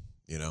overrated,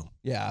 you know?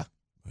 Yeah.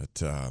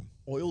 But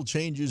oil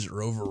changes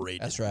are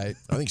overrated. That's right.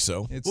 I think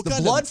so. It's the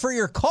blood for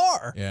your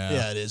car.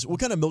 Yeah, it is. What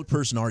kind of milk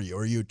person are you?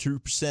 Are you a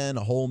 2%, a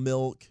whole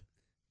milk?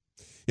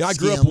 Yeah, I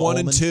grew up 1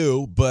 and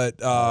 2, but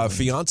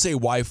fiance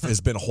wife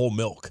has been whole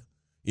milk,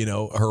 you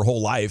know, her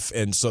whole life,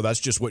 and so that's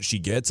just what she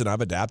gets, and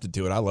I've adapted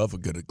to it. I love a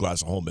good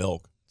glass of whole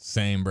milk.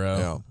 Same, bro.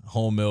 Yeah.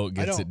 Whole milk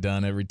gets it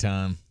done every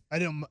time.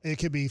 It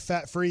could be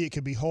fat-free, it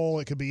could be whole,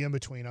 it could be in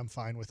between. I'm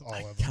fine with all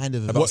of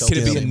them. Could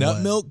it be a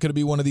nut milk? Could it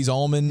be one of these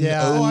almond?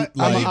 Yeah,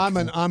 I'm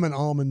an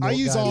almond milk. I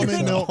use guy.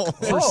 almond milk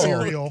for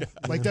cereal.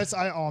 Like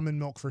almond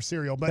milk for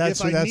cereal. But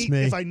that's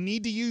if I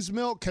need to use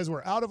milk because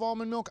we're out of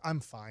almond milk, I'm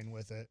fine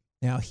with it.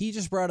 Now, he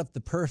just brought up the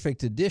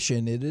perfect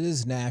addition. It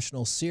is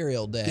National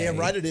Cereal Day. Damn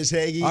right it is,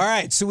 Hagee. All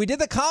right, so we did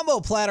the combo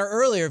platter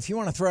earlier. If you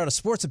want to throw out a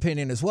sports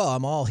opinion as well,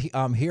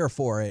 I'm here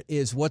for it.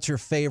 What's your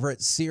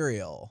favorite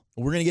cereal?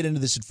 We're going to get into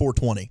this at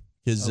 4:20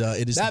 because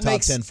it is the top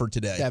 10 for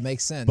today. That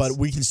makes sense. But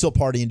we can still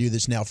party and do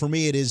this now. For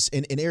me, it is,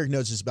 and Eric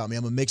knows this about me,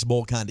 I'm a mixed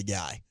bowl kind of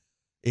guy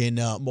in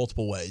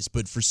multiple ways.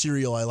 But for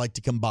cereal, I like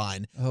to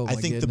combine. I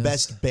think the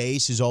best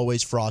base is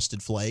always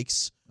Frosted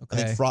Flakes. Okay.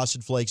 I think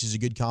Frosted Flakes is a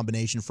good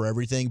combination for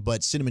everything,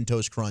 but Cinnamon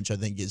Toast Crunch, I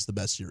think, is the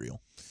best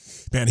cereal.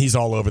 Man, he's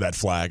all over that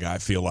flag, I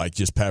feel like,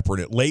 just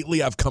peppering it.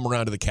 Lately, I've come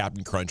around to the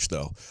Captain Crunch,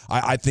 though.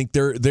 I think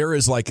there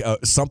is like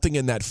something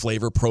in that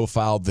flavor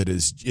profile that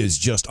is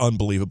just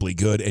unbelievably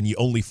good, and you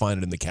only find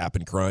it in the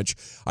Captain Crunch.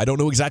 I don't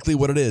know exactly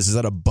what it is. Is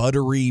that a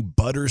buttery,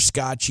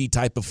 butterscotchy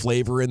type of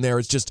flavor in there?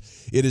 It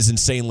is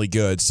insanely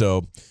good,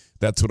 so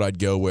that's what I'd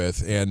go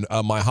with. And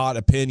my hot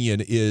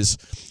opinion is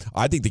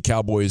I think the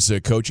Cowboys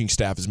coaching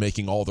staff is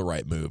making all the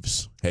right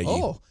moves. Hey,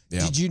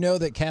 yeah. Did you know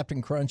that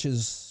Captain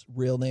Crunch's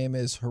real name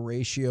is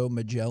Horatio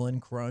Magellan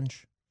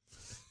Crunch?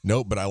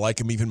 Nope, but I like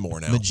him even more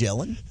now.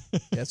 Magellan?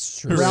 That's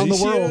true. Around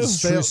the world.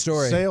 True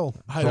story. Sail.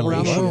 I don't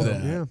around the love world.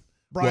 that. Yeah.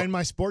 Brian,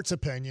 my sports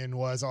opinion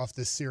was off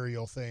this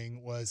cereal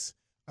thing was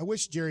I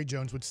wish Jerry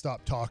Jones would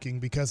stop talking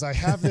because I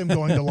have them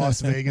going to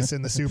Las Vegas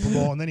in the Super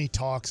Bowl, and then he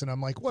talks, and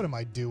I'm like, what am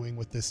I doing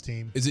with this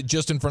team? Is it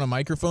just in front of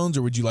microphones,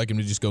 or would you like him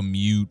to just go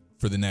mute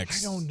for the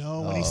next I don't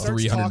know. When he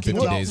starts 350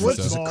 talking days about or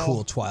so? It's a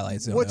cool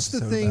Twilight Zone What's the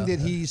episode thing about that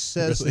he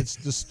says that's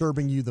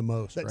disturbing you the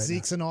most? That right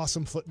Zeke's an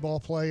awesome football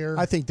player.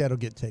 now? I think that'll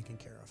get taken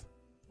care of.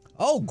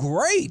 Oh,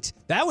 great.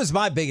 That was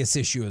my biggest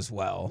issue as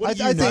well. I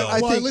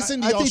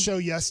listened to y'all's show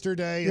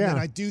yesterday, and Yeah. then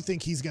I do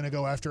think he's going to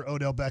go after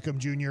Odell Beckham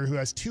Jr., who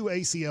has 2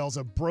 ACLs,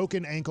 a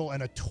broken ankle,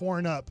 and a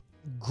torn up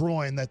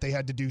groin that they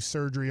had to do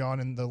surgery on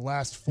in the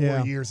last 4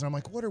 years. And I'm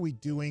like, what are we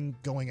doing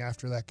going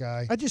after that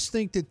guy? I just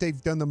think that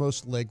they've done the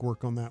most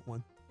legwork on that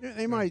one.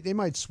 They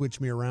might switch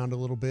me around a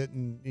little bit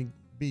and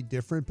be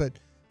different, but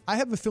I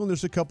have a feeling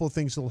there's a couple of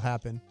things that'll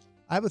happen.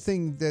 I have a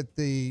thing that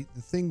the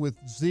thing with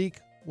Zeke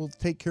will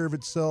take care of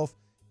itself,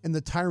 and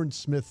the Tyron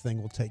Smith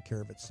thing will take care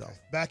of itself.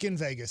 Back in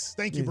Vegas.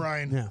 Thank you,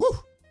 Brian. Yeah. Woo!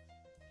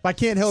 I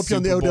can't help you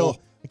on the Super Bowl.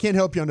 Odell. I can't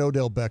help you on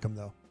Odell Beckham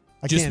though.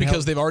 Just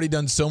because they've already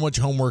done so much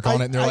homework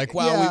on it, and they're like,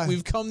 wow,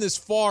 we've come this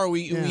far.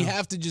 We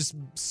have to just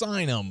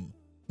sign them.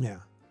 Yeah.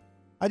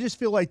 I just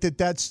feel like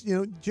that's,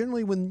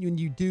 generally when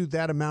you do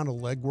that amount of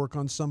legwork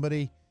on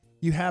somebody,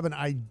 you have an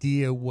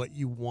idea what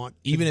you want.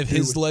 Even if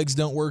his legs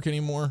don't work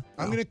anymore?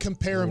 I'm going to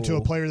compare him to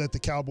a player that the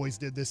Cowboys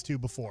did this to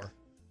before.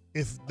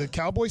 If the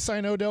Cowboys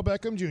sign Odell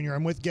Beckham Jr.,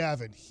 I'm with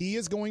Gavin. He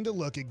is going to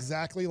look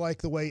exactly like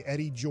the way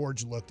Eddie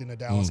George looked in a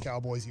Dallas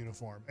Cowboys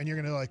uniform. And you're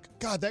going to like,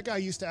 God, that guy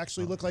used to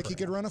actually look like he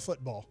could run a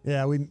football.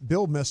 Yeah,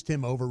 Bill messed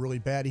him over really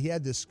bad. He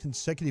had this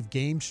consecutive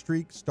game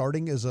streak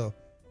starting as a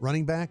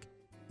running back,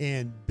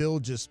 and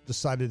Bill just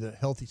decided to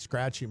healthy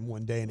scratch him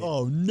one day. And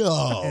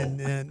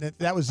And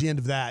that was the end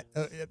of that.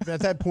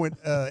 At that point,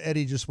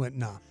 Eddie just went,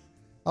 nah.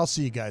 I'll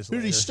see you guys later.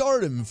 Who did he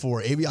start him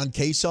for? Avion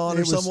Kason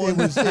or someone?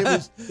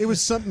 It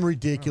was something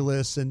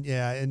ridiculous, and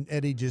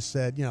Eddie just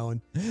said,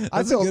 and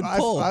I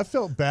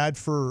felt bad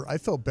for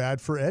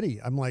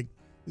Eddie. I'm like,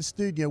 this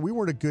dude, we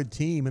weren't a good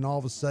team, and all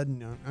of a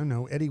sudden, I don't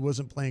know, Eddie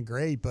wasn't playing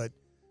great, but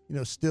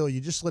still,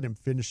 you just let him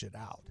finish it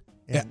out.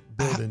 And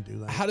Bill didn't do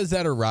that. How does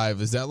that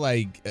arrive? Is that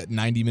like at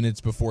 90 minutes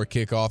before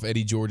kickoff,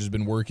 Eddie George has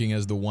been working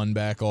as the one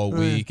back all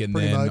week, and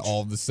then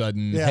all of a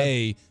sudden,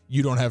 hey,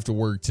 you don't have to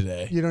work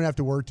today. You don't have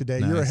to work today.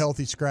 Nice. You're a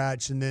healthy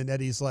scratch, and then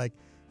Eddie's like,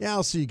 yeah,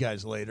 I'll see you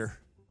guys later.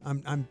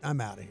 I'm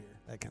out of here.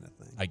 That kind of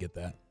thing. I get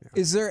that. Yeah.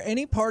 Is there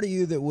any part of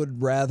you that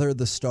would rather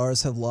the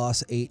Stars have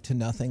lost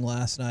 8-0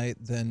 last night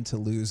than to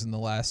lose in the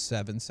last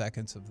 7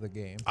 seconds of the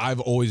game? I've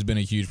always been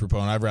a huge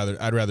proponent.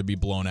 I'd rather be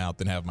blown out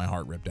than have my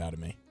heart ripped out of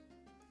me.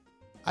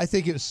 I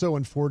think it was so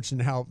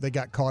unfortunate how they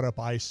got caught up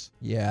ice.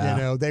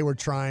 Yeah. They were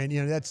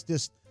trying. That's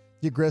just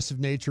the aggressive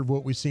nature of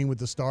what we've seen with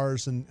the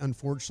Stars, and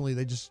unfortunately,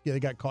 they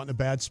got caught in a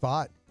bad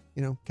spot.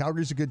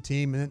 Calgary's a good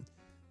team,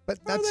 but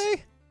are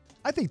they?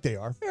 I think they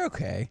are. They're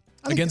okay.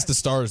 Against the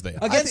Stars, they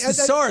are. Against the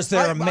Stars,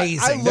 they're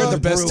amazing. They're the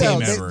best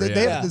team ever.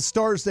 The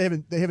Stars,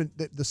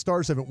 the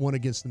Stars haven't won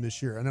against them this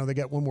year. I know they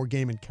got one more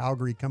game in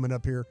Calgary coming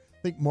up here.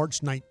 I think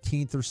March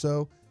 19th or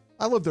so.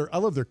 I love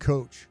their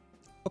coach.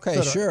 Okay,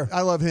 Sutter. sure.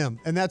 I love him,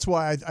 and that's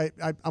why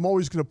I'm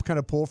always going to kind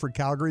of pull for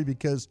Calgary,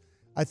 because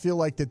I feel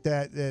like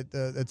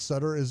that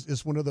Sutter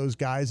is one of those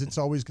guys that's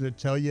always going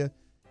to tell you,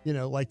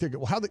 like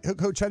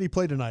coach, how do you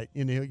play tonight?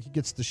 He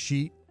gets the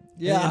sheet,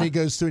 and he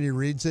goes through and he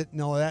reads it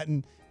and all of that.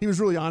 And he was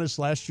really honest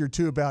last year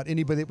too about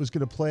anybody that was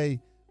going to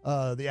play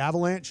the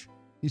Avalanche.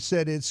 He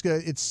said it's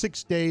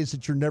 6 days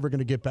that you're never going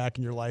to get back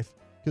in your life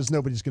because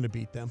nobody's going to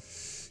beat them.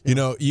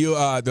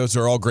 Those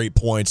are all great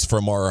points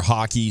from our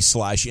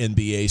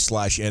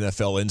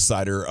hockey/NBA/NFL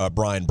insider,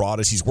 Brian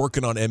Broaddus. He's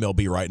working on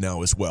MLB right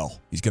now as well.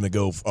 He's going to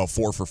go 4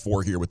 for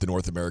 4 here with the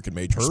North American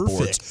major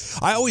sports.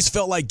 I always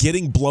felt like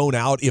getting blown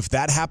out, if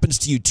that happens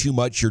to you too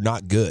much, you're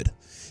not good.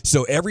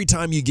 So every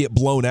time you get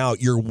blown out,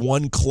 you're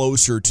one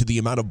closer to the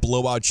amount of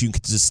blowouts you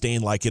can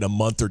sustain, like in a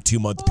month or 2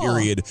 month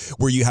period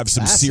where you have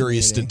some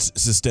serious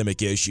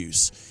systemic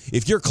issues.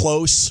 If you're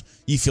close,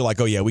 you feel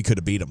like, oh yeah, we could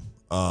have beat them.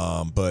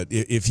 But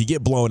if you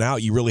get blown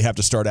out, you really have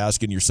to start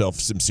asking yourself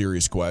some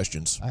serious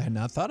questions. I had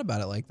not thought about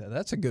it like that.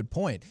 That's a good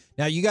point.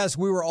 Now, you guys,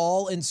 we were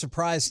all in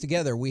surprise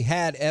together. We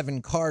had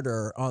Evan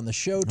Carter on the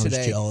show today. I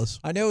was jealous.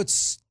 I know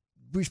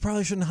we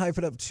probably shouldn't hype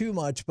it up too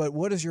much, but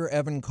what is your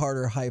Evan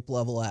Carter hype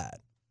level at?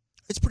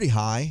 It's pretty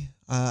high.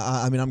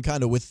 I'm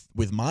kind of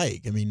with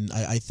Mike.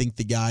 I think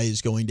the guy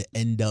is going to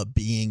end up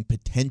being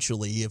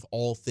potentially, if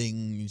all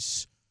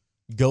things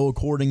go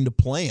according to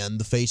plan,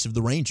 the face of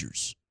the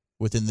Rangers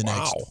within the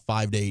next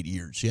 5 to 8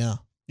 years. Yeah.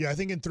 Yeah, I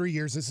think in 3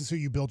 years, this is who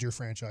you build your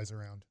franchise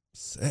around.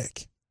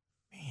 Sick.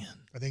 Man.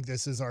 I think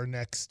this is our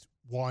next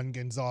Juan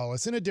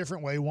Gonzalez in a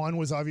different way. Juan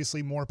was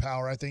obviously more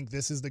power. I think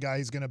this is the guy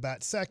who's going to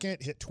bat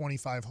second, hit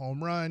 25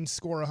 home runs,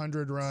 score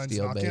 100 runs,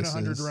 knock in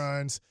 100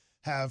 runs,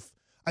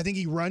 I think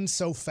he runs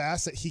so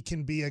fast that he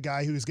can be a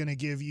guy who's going to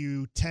give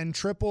you 10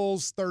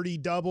 triples, 30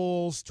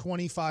 doubles,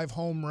 25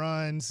 home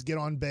runs, get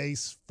on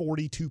base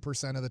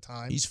 42% of the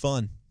time. He's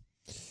fun.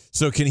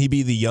 So can he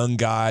be the young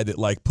guy that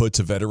puts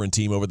a veteran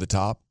team over the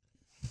top?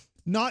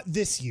 Not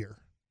this year,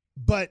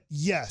 but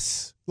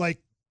yes.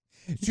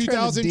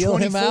 2024,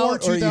 him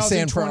out, or are you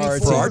saying for our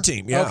team? For our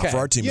team, yeah. Okay. For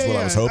our team is what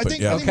I was hoping.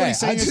 I think what he's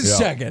saying is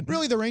checking.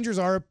 Really, the Rangers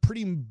are a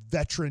pretty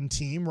veteran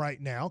team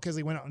right now because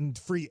they went out and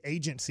free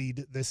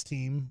agency'd this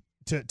team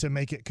to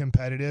make it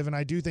competitive. And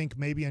I do think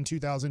maybe in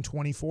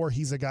 2024,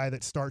 he's a guy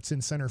that starts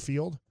in center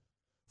field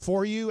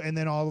for you. And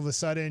then all of a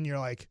sudden you're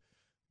like,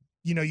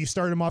 you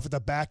start him off at the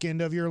back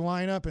end of your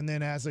lineup. And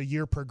then as a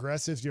year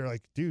progresses, you're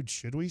like, dude,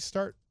 should we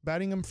start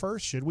batting him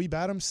first? Should we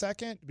bat him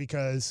second?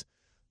 Because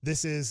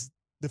this is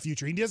the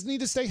future. He doesn't need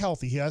to stay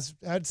healthy. He has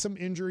had some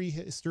injury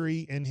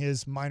history in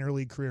his minor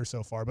league career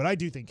so far, but I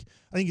think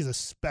he's a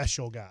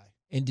special guy.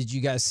 And did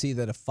you guys see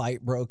that a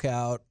fight broke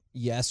out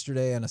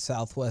yesterday on a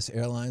Southwest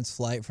Airlines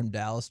flight from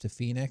Dallas to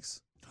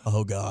Phoenix?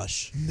 Oh,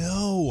 gosh.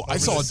 No. I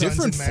saw a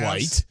different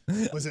flight.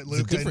 Was it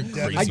Luka and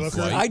Devin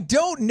Booker? I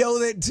don't know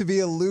that to be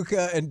a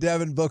Luka and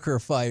Devin Booker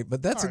fight,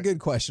 but that's a good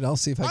question. I'll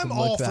see if I can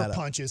look that up. I'm all for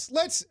punches.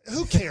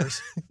 Who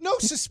cares? No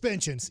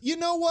suspensions. You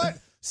know what?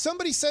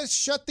 Somebody says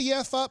shut the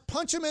F up,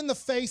 punch him in the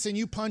face, and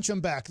you punch him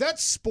back.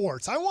 That's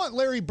sports. I want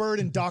Larry Bird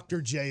and Dr.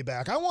 J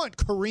back. I want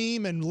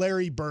Kareem and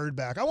Larry Bird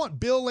back. I want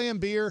Bill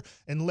Lambier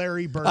and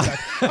Larry Bird back.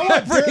 I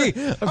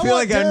feel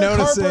like I'm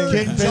noticing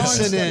Ken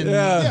Benson and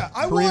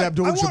I want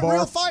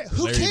real fight.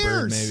 Who Larry cares?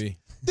 Bird, maybe.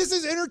 This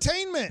is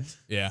entertainment.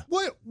 Yeah.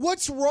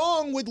 What's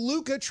wrong with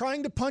Luka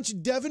trying to punch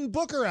Devin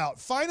Booker out?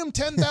 Fine him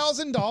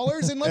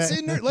 $10,000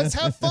 and let's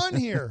have fun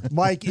here.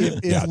 Mike,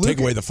 if Luka, take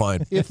away the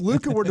fine. If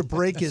Luka were to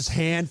break his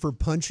hand for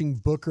punching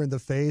Booker in the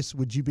face,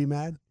 would you be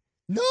mad?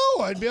 No,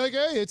 I'd be like,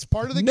 hey, it's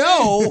part of the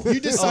game. You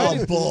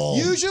decided.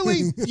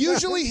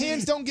 Usually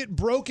hands don't get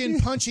broken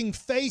punching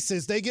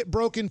faces. They get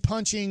broken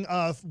punching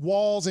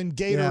walls and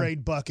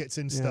Gatorade buckets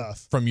and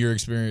stuff. From your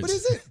experience.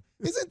 But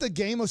isn't the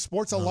game of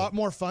sports a lot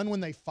more fun when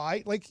they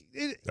fight?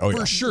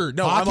 For sure.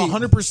 No, hockey, I'm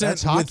 100%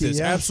 with hockey, this.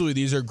 yeah. Absolutely.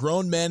 These are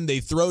grown men.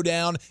 They throw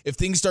down. If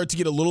things start to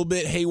get a little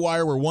bit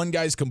haywire where one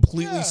guy's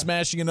completely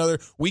smashing another,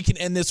 we can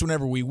end this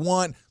whenever we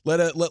want.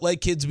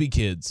 Let kids be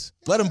kids.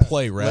 Let them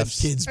play, refs.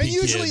 Let kids be and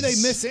usually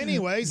kids. they miss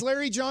anyways.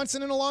 Larry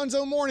Johnson and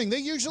Alonzo Mourning, they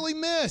usually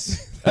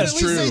miss. That's But at least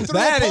true. they throw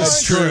a That is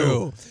punch.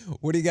 true.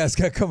 What do you guys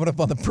got coming up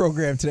on the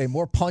program today?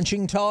 More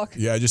punching talk?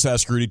 Yeah, just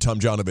ask Rudy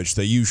Tomjanovich.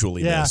 They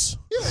usually miss.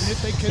 Yeah, and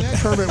if they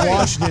connect. Kermit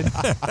Washington.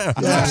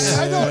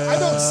 I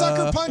don't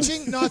sucker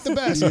punching, not the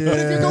best. But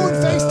if you're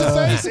going face to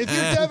face, if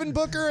you're Devin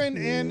Booker and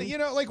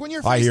when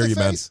you're face I hear to you,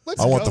 man. face,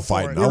 let's I want go the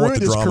fight. for it. I want ruined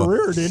the his drama.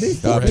 career,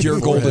 didn't he? Pure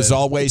Go gold ahead. as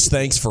always.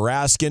 Thanks for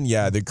asking.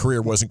 Yeah, the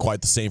career wasn't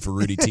quite the same for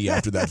Rudy T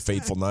after that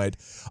fateful night.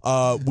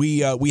 We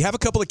have a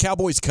couple of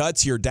Cowboys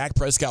cuts here. Dak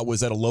Prescott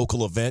was at a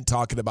local event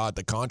talking about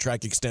the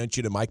contract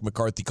extension and Mike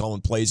McCarthy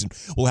calling plays, and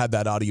we'll have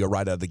that audio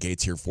right out of the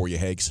gates here for you,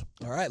 Hags.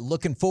 All right,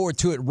 looking forward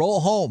to it. Roll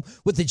home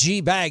with the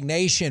G-Bag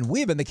Nation.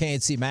 We've been the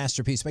KNC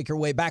Masterpiece. Make your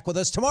way back with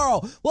us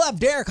tomorrow. We'll have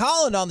Derek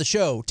Holland on the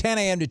show, 10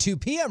 a.m. to 2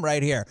 p.m.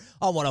 right here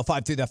on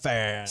 105 through the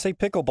Fan. Say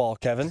pickleball,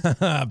 Kevin.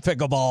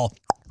 Pickleball.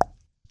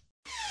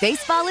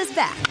 Baseball is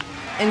back,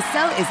 and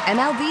so is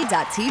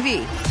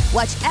MLB.tv.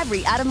 Watch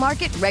every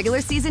out-of-market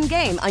regular season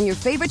game on your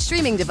favorite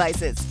streaming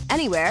devices,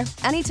 anywhere,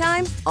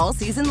 anytime, all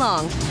season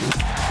long.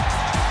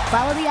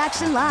 Follow the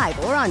action live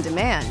or on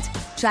demand.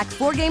 Track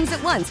 4 games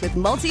at once with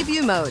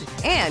multi-view mode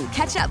and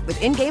catch up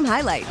with in-game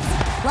highlights.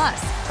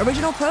 Plus,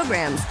 original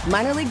programs,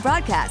 minor league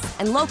broadcasts,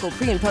 and local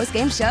pre- and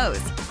post-game shows.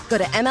 Go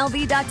to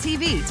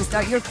MLB.tv to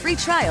start your free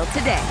trial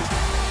today.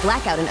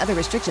 Blackout and other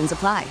restrictions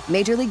apply.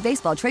 Major League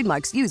Baseball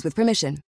trademarks used with permission.